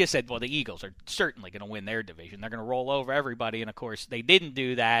 I just said, well, the Eagles are certainly going to win their division. They're going to roll over everybody, and, of course, they didn't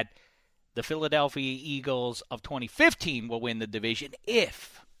do that. The Philadelphia Eagles of 2015 will win the division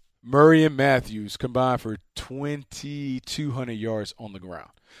if Murray and Matthews combine for 2,200 yards on the ground.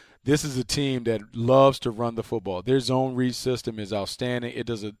 This is a team that loves to run the football. Their zone read system is outstanding. It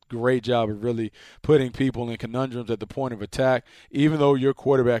does a great job of really putting people in conundrums at the point of attack, even though your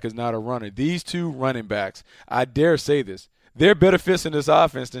quarterback is not a runner. These two running backs, I dare say this, they're better fits in this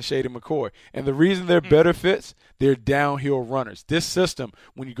offense than Shady McCoy. And the reason they're better fits, they're downhill runners. This system,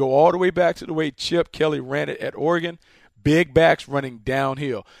 when you go all the way back to the way Chip Kelly ran it at Oregon, big backs running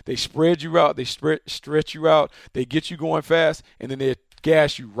downhill. They spread you out. They stretch you out. They get you going fast, and then they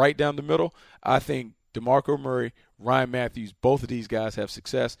gas you right down the middle. I think DeMarco Murray, Ryan Matthews, both of these guys have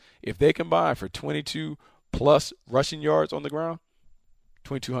success. If they combine for 22-plus rushing yards on the ground,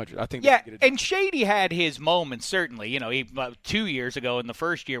 2,200. I think. Yeah, and Shady had his moments, certainly. He 2 years ago in the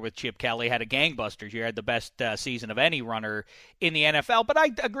first year with Chip Kelly had a gangbusters year, had the best season of any runner in the NFL. But I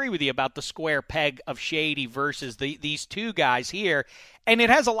agree with you about the square peg of Shady versus these two guys here. And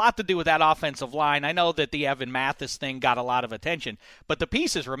it has a lot to do with that offensive line. I know that the Evan Mathis thing got a lot of attention, but the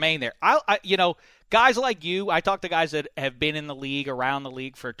pieces remain there. Guys like you, I talk to guys that have been in the league, around the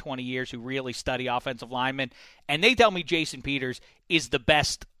league for 20 years, who really study offensive linemen, and they tell me Jason Peters is the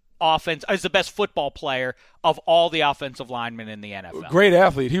best football player of all the offensive linemen in the NFL. Great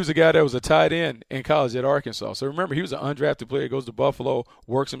athlete. He was a guy that was a tight end in college at Arkansas. So remember, he was an undrafted player, goes to Buffalo,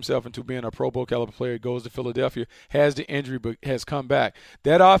 works himself into being a Pro Bowl caliber player, goes to Philadelphia, has the injury but has come back.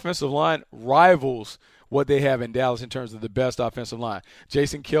 That offensive line rivals what they have in Dallas in terms of the best offensive line.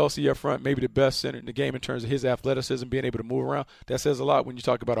 Jason Kelce up front, maybe the best center in the game in terms of his athleticism, being able to move around. That says a lot when you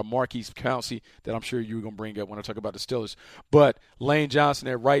talk about a Marquise Pouncey that I'm sure you were going to bring up when I talk about the Steelers. But Lane Johnson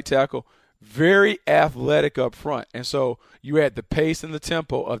at right tackle, very athletic up front. And so you add the pace and the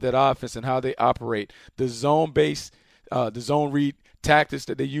tempo of that offense and how they operate, the zone read tactics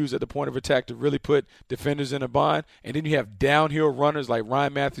that they use at the point of attack to really put defenders in a bind. And then you have downhill runners like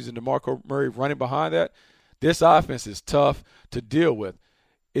Ryan Matthews and DeMarco Murray running behind that. This offense is tough to deal with.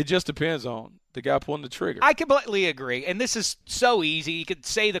 It just depends on the guy pulling the trigger. I completely agree. And this is so easy. You could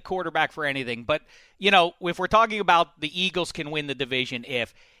say the quarterback for anything. But, if we're talking about the Eagles can win the division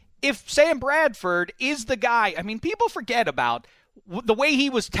if Sam Bradford is the guy, people forget about the way he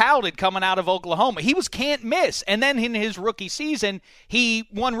was touted coming out of Oklahoma. He was can't miss. And then in his rookie season, he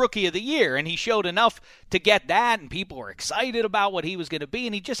won Rookie of the Year, and he showed enough to get that, and people were excited about what he was going to be,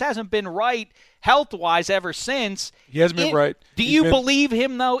 and he just hasn't been right health-wise ever since. He hasn't been right. Do you believe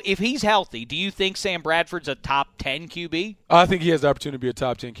him, though? If he's healthy, do you think Sam Bradford's a top 10 QB? I think he has the opportunity to be a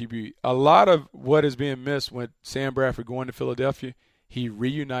top 10 QB. A lot of what is being missed with Sam Bradford going to Philadelphia, he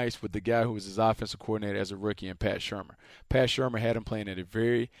reunites with the guy who was his offensive coordinator as a rookie in Pat Shurmur. Pat Shurmur had him playing at a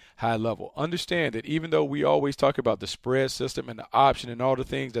very high level. Understand that even though we always talk about the spread system and the option and all the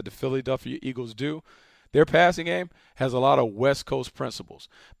things that the Philadelphia Eagles do, their passing game has a lot of West Coast principles.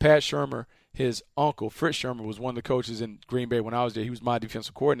 Pat Shurmur, his uncle, Fritz Shurmur, was one of the coaches in Green Bay when I was there. He was my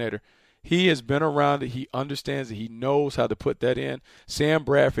defensive coordinator. He has been around it. He understands it. He knows how to put that in. Sam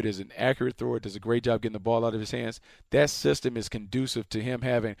Bradford is an accurate thrower, does a great job getting the ball out of his hands. That system is conducive to him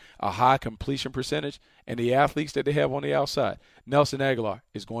having a high completion percentage and the athletes that they have on the outside. Nelson Aguilar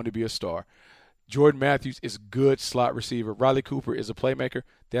is going to be a star. Jordan Matthews is a good slot receiver. Riley Cooper is a playmaker.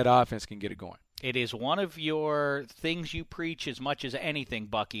 That offense can get it going. It is one of your things you preach as much as anything,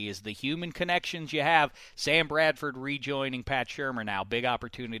 Bucky, is the human connections you have. Sam Bradford rejoining Pat Shurmur now. Big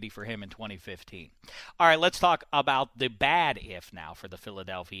opportunity for him in 2015. All right, let's talk about the bad if now for the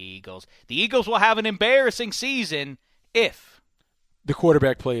Philadelphia Eagles. The Eagles will have an embarrassing season if the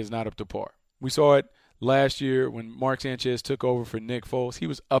quarterback play is not up to par. We saw it last year when Mark Sanchez took over for Nick Foles. He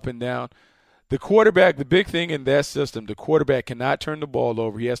was up and down. The quarterback, the big thing in that system, the quarterback cannot turn the ball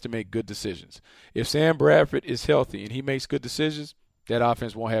over. He has to make good decisions. If Sam Bradford is healthy and he makes good decisions, that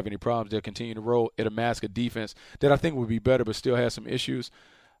offense won't have any problems. They'll continue to roll. It'll mask a defense that I think would be better but still has some issues.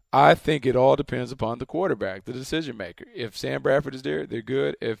 I think it all depends upon the quarterback, the decision maker. If Sam Bradford is there, they're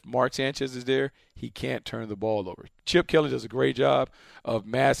good. If Mark Sanchez is there, he can't turn the ball over. Chip Kelly does a great job of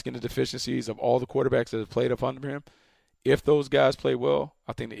masking the deficiencies of all the quarterbacks that have played up under him. If those guys play well,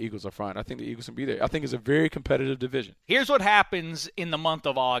 I think the Eagles are fine. I think the Eagles can be there. I think it's a very competitive division. Here's what happens in the month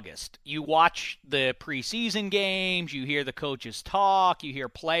of August. You watch the preseason games, you hear the coaches talk, you hear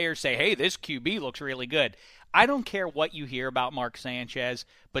players say, hey, this QB looks really good. I don't care what you hear about Mark Sanchez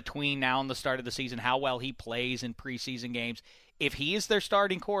between now and the start of the season, how well he plays in preseason games. If he is their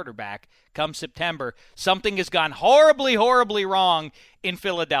starting quarterback come September, something has gone horribly, horribly wrong in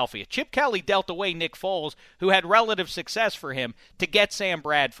Philadelphia. Chip Kelly dealt away Nick Foles, who had relative success for him, to get Sam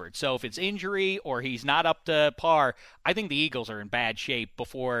Bradford. So if it's injury or he's not up to par, I think the Eagles are in bad shape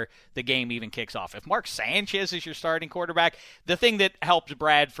before the game even kicks off. If Mark Sanchez is your starting quarterback, the thing that helps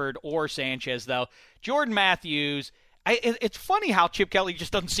Bradford or Sanchez, though, Jordan Matthews, it's funny how Chip Kelly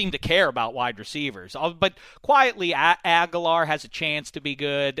just doesn't seem to care about wide receivers. But quietly, Aguilar has a chance to be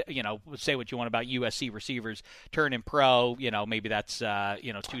good. You know, say what you want about USC receivers turning pro. You know, maybe that's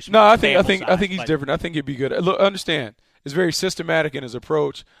too small. No, I think he's different. I think he'd be good. Look, understand, it's very systematic in his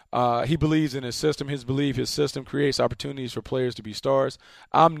approach. He believes in his system. His system creates opportunities for players to be stars.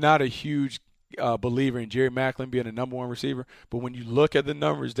 I'm not a huge believer in Jerry Maclin being a number one receiver, but when you look at the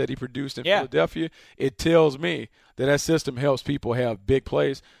numbers that he produced in Philadelphia, it tells me that system helps people have big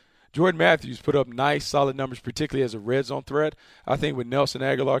plays. Jordan Matthews put up nice, solid numbers, particularly as a red zone threat. I think with Nelson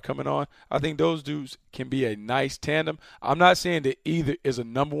Aguilar coming on, I think those dudes can be a nice tandem. I'm not saying that either is a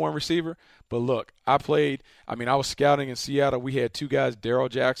number one receiver, but look, I was scouting in Seattle. We had two guys, Darrell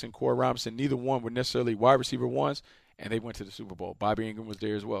Jackson, Corey Robinson. Neither one were necessarily wide receiver ones, and they went to the Super Bowl. Bobby Ingram was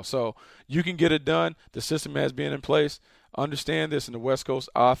there as well. So you can get it done. The system has been in place. Understand this in the West Coast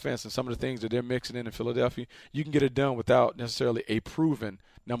offense and some of the things that they're mixing in Philadelphia. You can get it done without necessarily a proven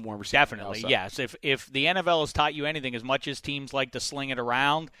number one receiver. Definitely, yes. If the NFL has taught you anything, as much as teams like to sling it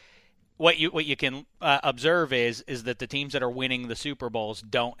around, what you can observe is that the teams that are winning the Super Bowls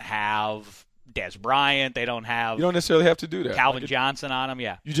don't have Des Bryant. They don't have. You don't necessarily have to do that. Calvin Johnson on them,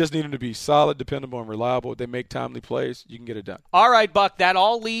 yeah. You just need them to be solid, dependable, and reliable. They make timely plays. You can get it done. All right, Buck, that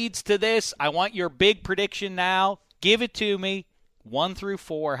all leads to this. I want your big prediction now. Give it to me. 1 through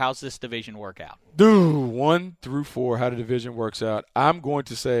 4, how's this division work out? 1 through 4, how the division works out. I'm going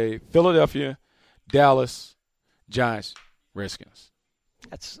to say Philadelphia, Dallas, Giants, Redskins.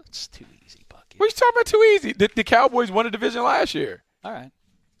 That's too easy, Bucky. What are you talking about too easy? The Cowboys won the division last year. All right.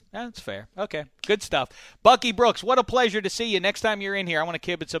 That's fair. Okay, good stuff. Bucky Brooks, what a pleasure to see you. Next time you're in here, I want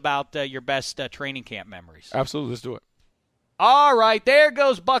to kibitz about your best training camp memories. Absolutely. Let's do it. All right, there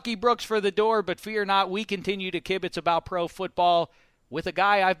goes Bucky Brooks for the door, but fear not, we continue to kibitz about pro football with a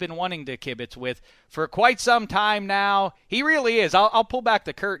guy I've been wanting to kibitz with for quite some time now. He really is. I'll pull back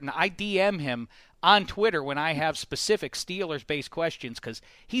the curtain. I DM him on Twitter when I have specific Steelers-based questions because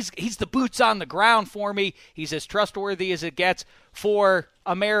he's the boots on the ground for me. He's as trustworthy as it gets for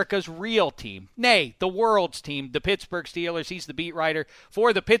America's real team, nay, the world's team, the Pittsburgh Steelers. He's the beat writer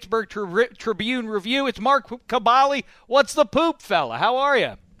for the Pittsburgh Tribune Review. It's Mark Kaboly. What's the poop, fella? How are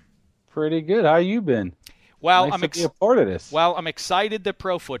you? Pretty good. How you been? Well, nice to be a part of this. Well, I'm excited that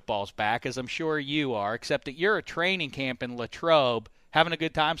pro football's back, as I'm sure you are, except that you're at training camp in Latrobe. Having a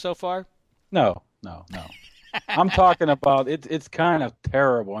good time so far? No. I'm talking about it's kind of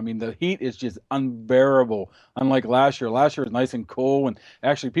terrible. I mean, the heat is just unbearable. Unlike last year. Last year was nice and cool, and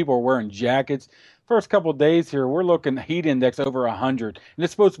actually people were wearing jackets. First couple of days here, we're looking heat index over 100, and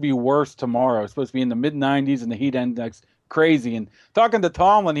it's supposed to be worse tomorrow. It's supposed to be in the mid 90s, and the heat index crazy. And talking to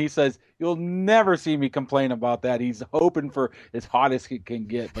Tomlin, he says you'll never see me complain about that. He's hoping for as hot as he can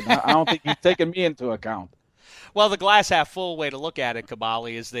get, but I don't think he's taking me into account. Well, the glass half full way to look at it,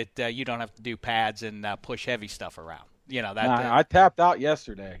 Kabali, is that you don't have to do pads and push heavy stuff around. You know that. I tapped out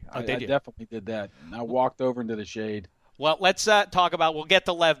yesterday. Oh, I did you? definitely did that. I walked over into the shade. Well, let's talk about – we'll get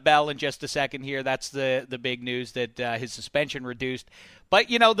to Lev Bell in just a second here. That's the big news that his suspension reduced. But,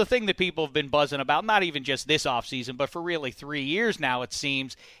 you know, the thing that people have been buzzing about, not even just this offseason, but for really 3 years now, it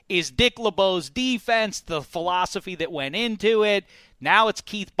seems, is Dick LeBeau's defense, the philosophy that went into it. Now it's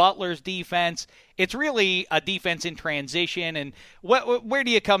Keith Butler's defense. It's really a defense in transition. And where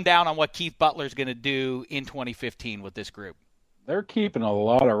do you come down on what Keith Butler's going to do in 2015 with this group? They're keeping a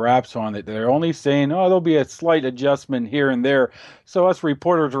lot of wraps on it. They're only saying, oh, there'll be a slight adjustment here and there. So us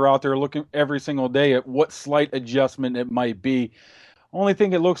reporters are out there looking every single day at what slight adjustment it might be. Only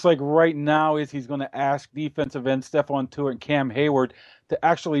thing it looks like right now is he's going to ask defensive end Stephon Tuitt and Cam Hayward to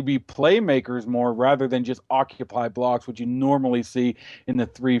actually be playmakers more rather than just occupy blocks, which you normally see in the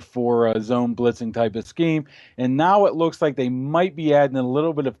 3-4 zone blitzing type of scheme. And now it looks like they might be adding a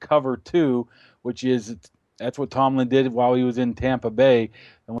little bit of cover too, which is that's what Tomlin did while he was in Tampa Bay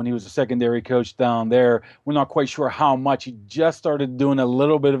and when he was a secondary coach down there. We're not quite sure how much. He just started doing a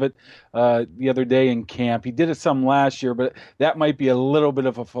little bit of it the other day in camp. He did it some last year, but that might be a little bit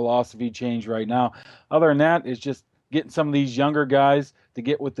of a philosophy change right now. Other than that, it's just getting some of these younger guys to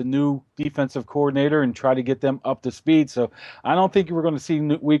get with the new defensive coordinator and try to get them up to speed. So I don't think we're going to see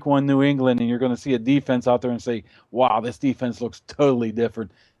week one New England and you're going to see a defense out there and say, wow, this defense looks totally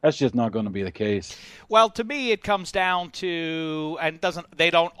different. That's just not going to be the case. Well, to me, it comes down to, and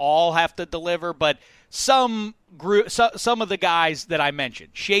they don't all have to deliver, but some of the guys that I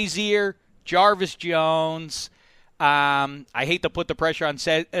mentioned, Shazier, Jarvis Jones. I hate to put the pressure on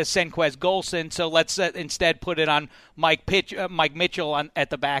Senquez Golson, so let's instead put it on Mike Mitchell at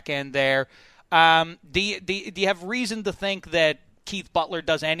the back end there. Do you have reason to think that Keith Butler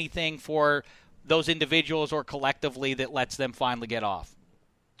does anything for those individuals or collectively that lets them finally get off?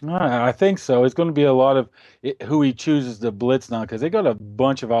 I think so. It's going to be a lot of who he chooses to blitz now because they got a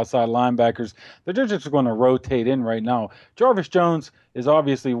bunch of outside linebackers. They're just going to rotate in right now. Jarvis Jones is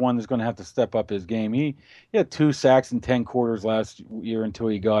obviously one that's going to have to step up his game. He had 2 sacks in 10 quarters last year until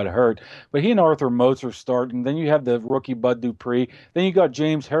he got hurt. But he and Arthur Moats are starting. Then you have the rookie Bud Dupree. Then you got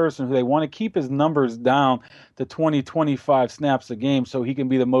James Harrison, who they want to keep his numbers down to 20-25 snaps a game so he can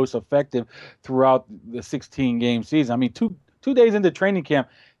be the most effective throughout the 16-game season. I mean, two days into training camp,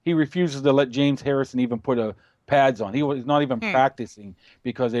 he refuses to let James Harrison even put pads on. He was not even practicing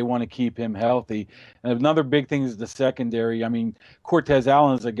because they want to keep him healthy. And another big thing is the secondary. I mean, Cortez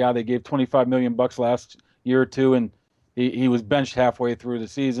Allen is a guy they gave $25 million last year or two, and he was benched halfway through the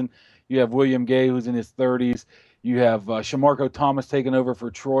season. You have William Gay, who's in his 30s. You have Shamarko Thomas taking over for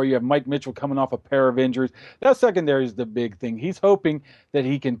Troy. You have Mike Mitchell coming off a pair of injuries. That secondary is the big thing. He's hoping that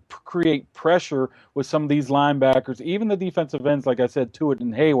he can create pressure with some of these linebackers, even the defensive ends, like I said, Tuitt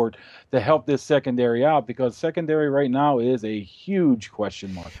and Hayward, to help this secondary out because secondary right now is a huge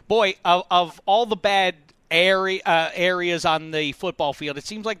question mark. Boy, of all the bad areas on the football field, it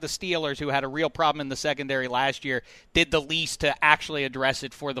seems like the Steelers, who had a real problem in the secondary last year, did the least to actually address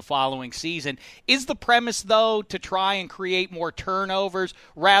it for the following season. Is the premise, though, to try and create more turnovers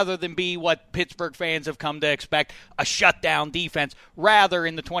rather than be what Pittsburgh fans have come to expect, a shutdown defense? Rather,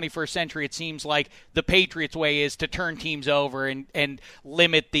 in the 21st century, it seems like the Patriots' way is to turn teams over and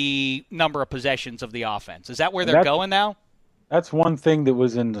limit the number of possessions of the offense. Is that where they're going now? That's one thing that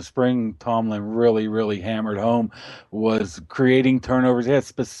was in the spring Tomlin really, really hammered home was creating turnovers. He had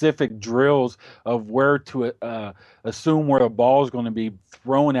specific drills of where to assume where the ball is going to be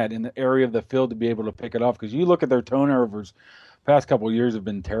thrown at in the area of the field to be able to pick it off. Because you look at their turnovers, past couple of years have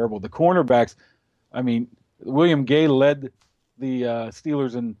been terrible. The cornerbacks, I mean, William Gay led the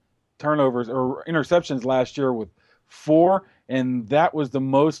Steelers in turnovers or interceptions last year with 4, and that was the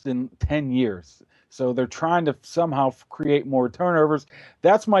most in 10 years. So they're trying to somehow create more turnovers.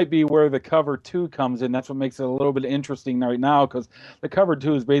 That might be where the cover 2 comes in. That's what makes it a little bit interesting right now because the cover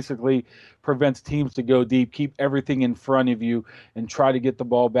 2 is basically prevents teams to go deep, keep everything in front of you, and try to get the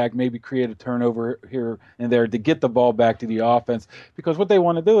ball back, maybe create a turnover here and there to get the ball back to the offense. Because what they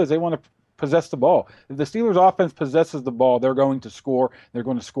want to do is they want to possess the ball. If the Steelers offense possesses the ball, they're going to score. They're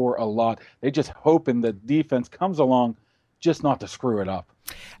going to score a lot. They just hoping the defense comes along just not to screw it up.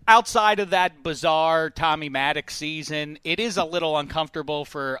 Outside of that bizarre Tommy Maddox season, it is a little uncomfortable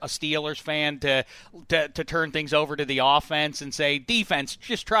for a Steelers fan to turn things over to the offense and say, defense,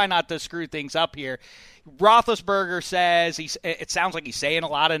 just try not to screw things up here. Roethlisberger says, it sounds like he's saying a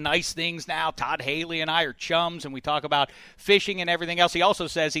lot of nice things now. Todd Haley and I are chums, and we talk about fishing and everything else. He also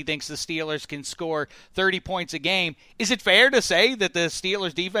says he thinks the Steelers can score 30 points a game. Is it fair to say that the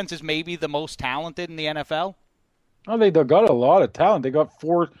Steelers defense is maybe the most talented in the NFL? Oh, they got a lot of talent. They got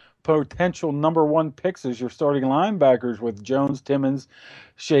 4 potential number 1 picks as your starting linebackers with Jones, Timmons,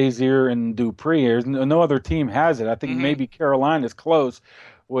 Shazier, and Dupree. No other team has it. I think maybe Carolina's close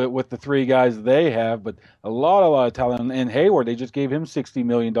with the 3 guys they have, but a lot of talent. And Hayward, they just gave him $60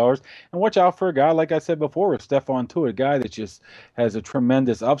 million. And watch out for a guy, like I said before, with Stephon Tuitt, a guy that just has a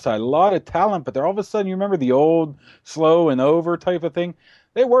tremendous upside. A lot of talent, but they're all of a sudden, you remember the old slow and over type of thing?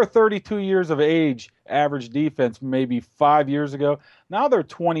 They were 32 years of age, average defense, maybe 5 years ago. Now they're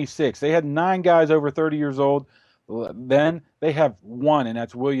 26. They had 9 guys over 30 years old. Then they have 1, and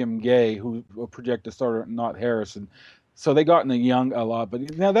that's William Gay, who will project to start, not Harrison. So they got in the young a lot.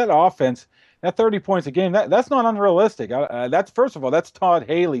 But now that offense, that 30 points a game, that's not unrealistic. That's, first of all, that's Todd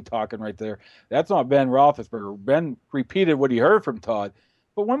Haley talking right there. That's not Ben Roethlisberger. Ben repeated what he heard from Todd.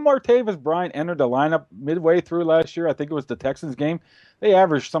 But when Martavis Bryant entered the lineup midway through last year, I think it was the Texans game, they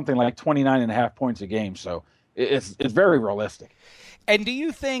averaged something like 29.5 points a game. So it's very realistic. And do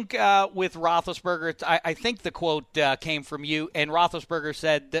you think with Roethlisberger, I think the quote came from you, and Roethlisberger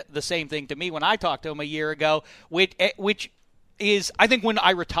said the same thing to me when I talked to him a year ago, which is, I think when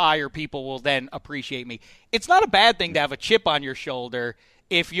I retire, people will then appreciate me. It's not a bad thing to have a chip on your shoulder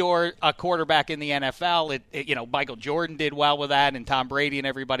if you're a quarterback in the NFL. Michael Jordan did well with that, and Tom Brady and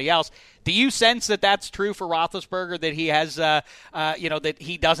everybody else. Do you sense that that's true for Roethlisberger, that he has, that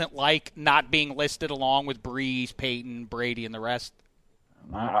he doesn't like not being listed along with Breeze, Peyton, Brady, and the rest?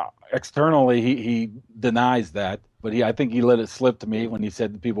 Externally, he denies that, but I think he let it slip to me when he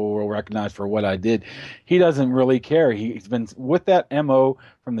said that people will recognize for what I did. He doesn't really care. He's been with that MO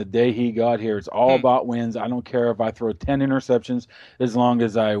from the day he got here. It's all about wins. I don't care if I throw 10 interceptions as long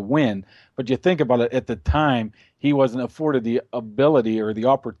as I win. But you think about it, at the time, he wasn't afforded the ability or the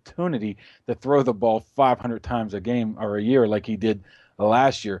opportunity to throw the ball 500 times a game or a year like he did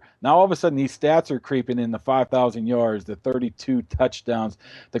last year. Now all of a sudden these stats are creeping in, the 5,000 yards, the 32 touchdowns,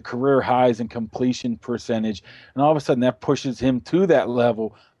 the career highs in completion percentage, and all of a sudden that pushes him to that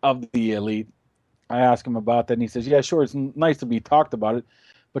level of the elite. I asked him about that, and he says, yeah, sure, it's nice to be talked about it,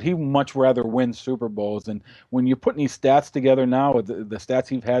 but he'd much rather win Super Bowls. And when you're putting these stats together now, with the stats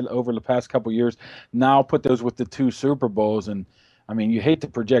he's had over the past couple of years, now put those with the 2 Super Bowls, and I mean, you hate to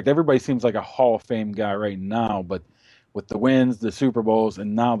project. Everybody seems like a Hall of Fame guy right now, but with the wins, the Super Bowls,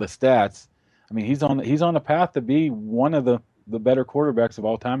 and now the stats, I mean, he's on the path to be one of the better quarterbacks of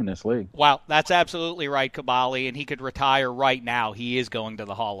all time in this league. Wow, that's absolutely right, Kabali, and he could retire right now. He is going to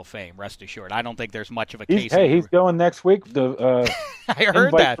the Hall of Fame, rest assured. I don't think there's much of a case. He's going next week. I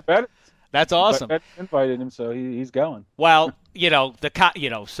heard that. That's awesome. Invited him, so he's going. Well,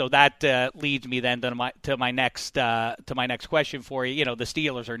 so that leads me then to my next question for you. The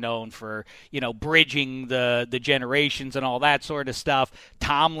Steelers are known for bridging the generations and all that sort of stuff.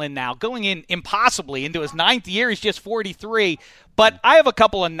 Tomlin now going in impossibly into his 9th year. He's just 43. But I have a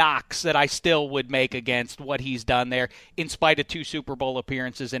couple of knocks that I still would make against what he's done there, in spite of 2 Super Bowl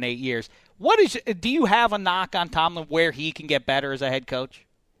appearances in 8 years. Do you have a knock on Tomlin where he can get better as a head coach?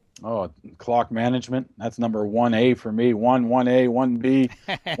 Oh, clock management. That's number 1A for me. 1A, 1B,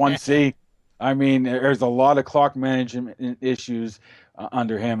 1C. I mean, there's a lot of clock management issues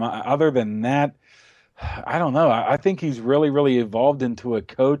under him. Other than that, I don't know. I think he's really, really evolved into a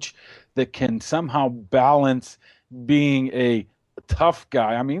coach that can somehow balance being a tough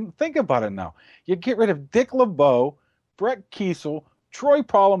guy. I mean, think about it now. You get rid of Dick LeBeau, Brett Kiesel, Troy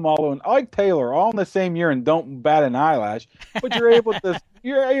Polamalu, and Ike Taylor all in the same year and don't bat an eyelash, but you're able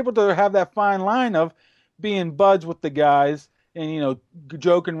to have that fine line of being buds with the guys and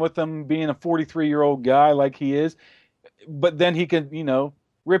joking with them, being a 43-year-old guy like he is, but then he can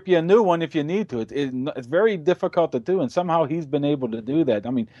rip you a new one if you need to. It's very difficult to do, and somehow he's been able to do that. I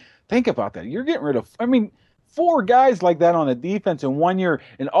mean, think about that. You're getting rid of 4 guys like that on a defense in 1 year,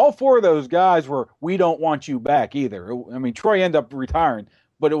 and all 4 of those guys were, we don't want you back either. I mean, Troy ended up retiring,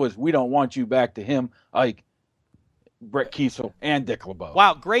 but it was, we don't want you back to him, Ike, Brett Kiesel, and Dick LeBeau.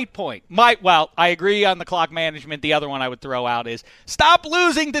 Wow, great point. I agree on the clock management. The other one I would throw out is stop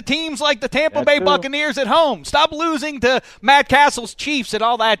losing to teams like the Tampa Bay Buccaneers at home. Stop losing to Matt Castle's Chiefs and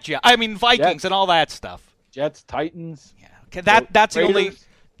all that. Vikings and all that stuff. Jets, Titans. Yeah, that's the only.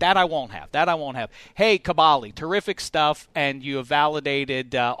 That I won't have. Hey, Caballi, terrific stuff, and you have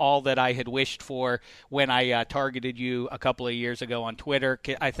validated all that I had wished for when I targeted you a couple of years ago on Twitter.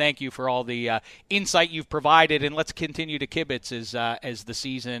 I thank you for all the insight you've provided, and let's continue to kibitz as the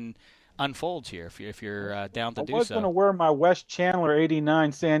season unfolds here, if you're down to do so. I was going to wear my West Chandler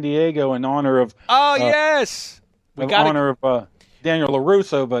 89 San Diego in honor of yes! Honor of Daniel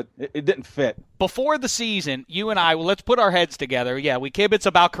LaRusso, but it didn't fit. Before the season, you and I, let's put our heads together. Yeah, we kibitz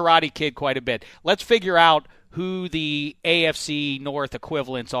about Karate Kid quite a bit. Let's figure out who the AFC North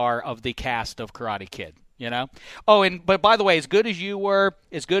equivalents are of the cast of Karate Kid, you know? Oh, but by the way, as good as you were,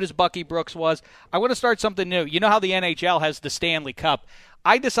 as good as Bucky Brooks was, I want to start something new. You know how the NHL has the Stanley Cup?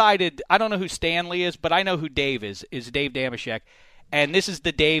 I decided, I don't know who Stanley is, but I know who Dave is Dave Damashek. And this is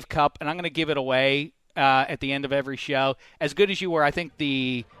the Dave Cup, and I'm going to give it away at the end of every show. As good as you were, I think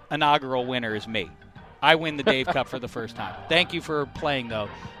the inaugural winner is me. I win the Dave Cup for the first time. Thank you for playing, though,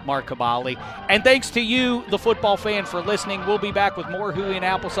 Mark Caballi. And thanks to you, the football fan, for listening. We'll be back with more Huey and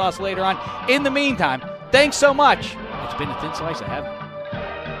Applesauce later on. In the meantime, thanks so much. It's been a thin slice of heaven.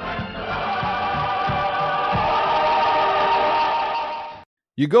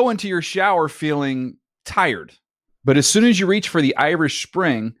 You go into your shower feeling tired, but as soon as you reach for the Irish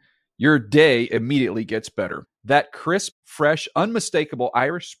Spring, your day immediately gets better. That crisp, fresh, unmistakable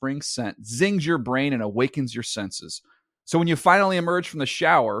Irish Spring scent zings your brain and awakens your senses. So when you finally emerge from the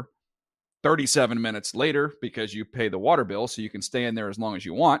shower, 37 minutes later, because you pay the water bill so you can stay in there as long as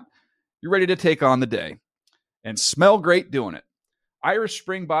you want, you're ready to take on the day. And smell great doing it. Irish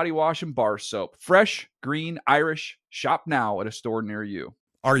Spring Body Wash and Bar Soap. Fresh, green, Irish. Shop now at a store near you.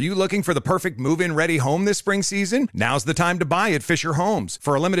 Are you looking for the perfect move-in ready home this spring season? Now's the time to buy at Fisher Homes.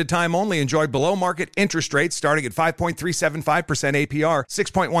 For a limited time only, enjoy below-market interest rates starting at 5.375% APR,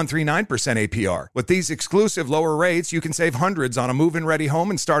 6.139% APR. With these exclusive lower rates, you can save hundreds on a move-in ready home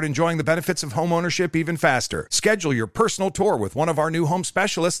and start enjoying the benefits of home ownership even faster. Schedule your personal tour with one of our new home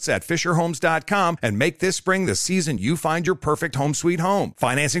specialists at FisherHomes.com and make this spring the season you find your perfect home sweet home.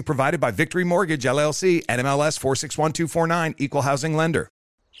 Financing provided by Victory Mortgage, LLC, NMLS 461249, Equal Housing Lender.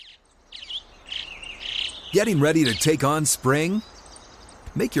 Getting ready to take on spring?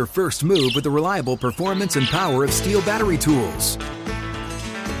 Make your first move with the reliable performance and power of Steel battery tools.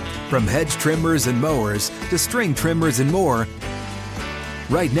 From hedge trimmers and mowers to string trimmers and more,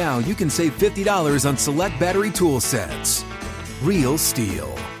 right now you can save $50 on select battery tool sets. Real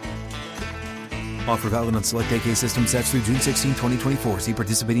Steel. Offer valid on select AK system sets through June 16, 2024. See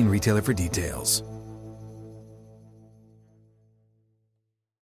participating retailer for details.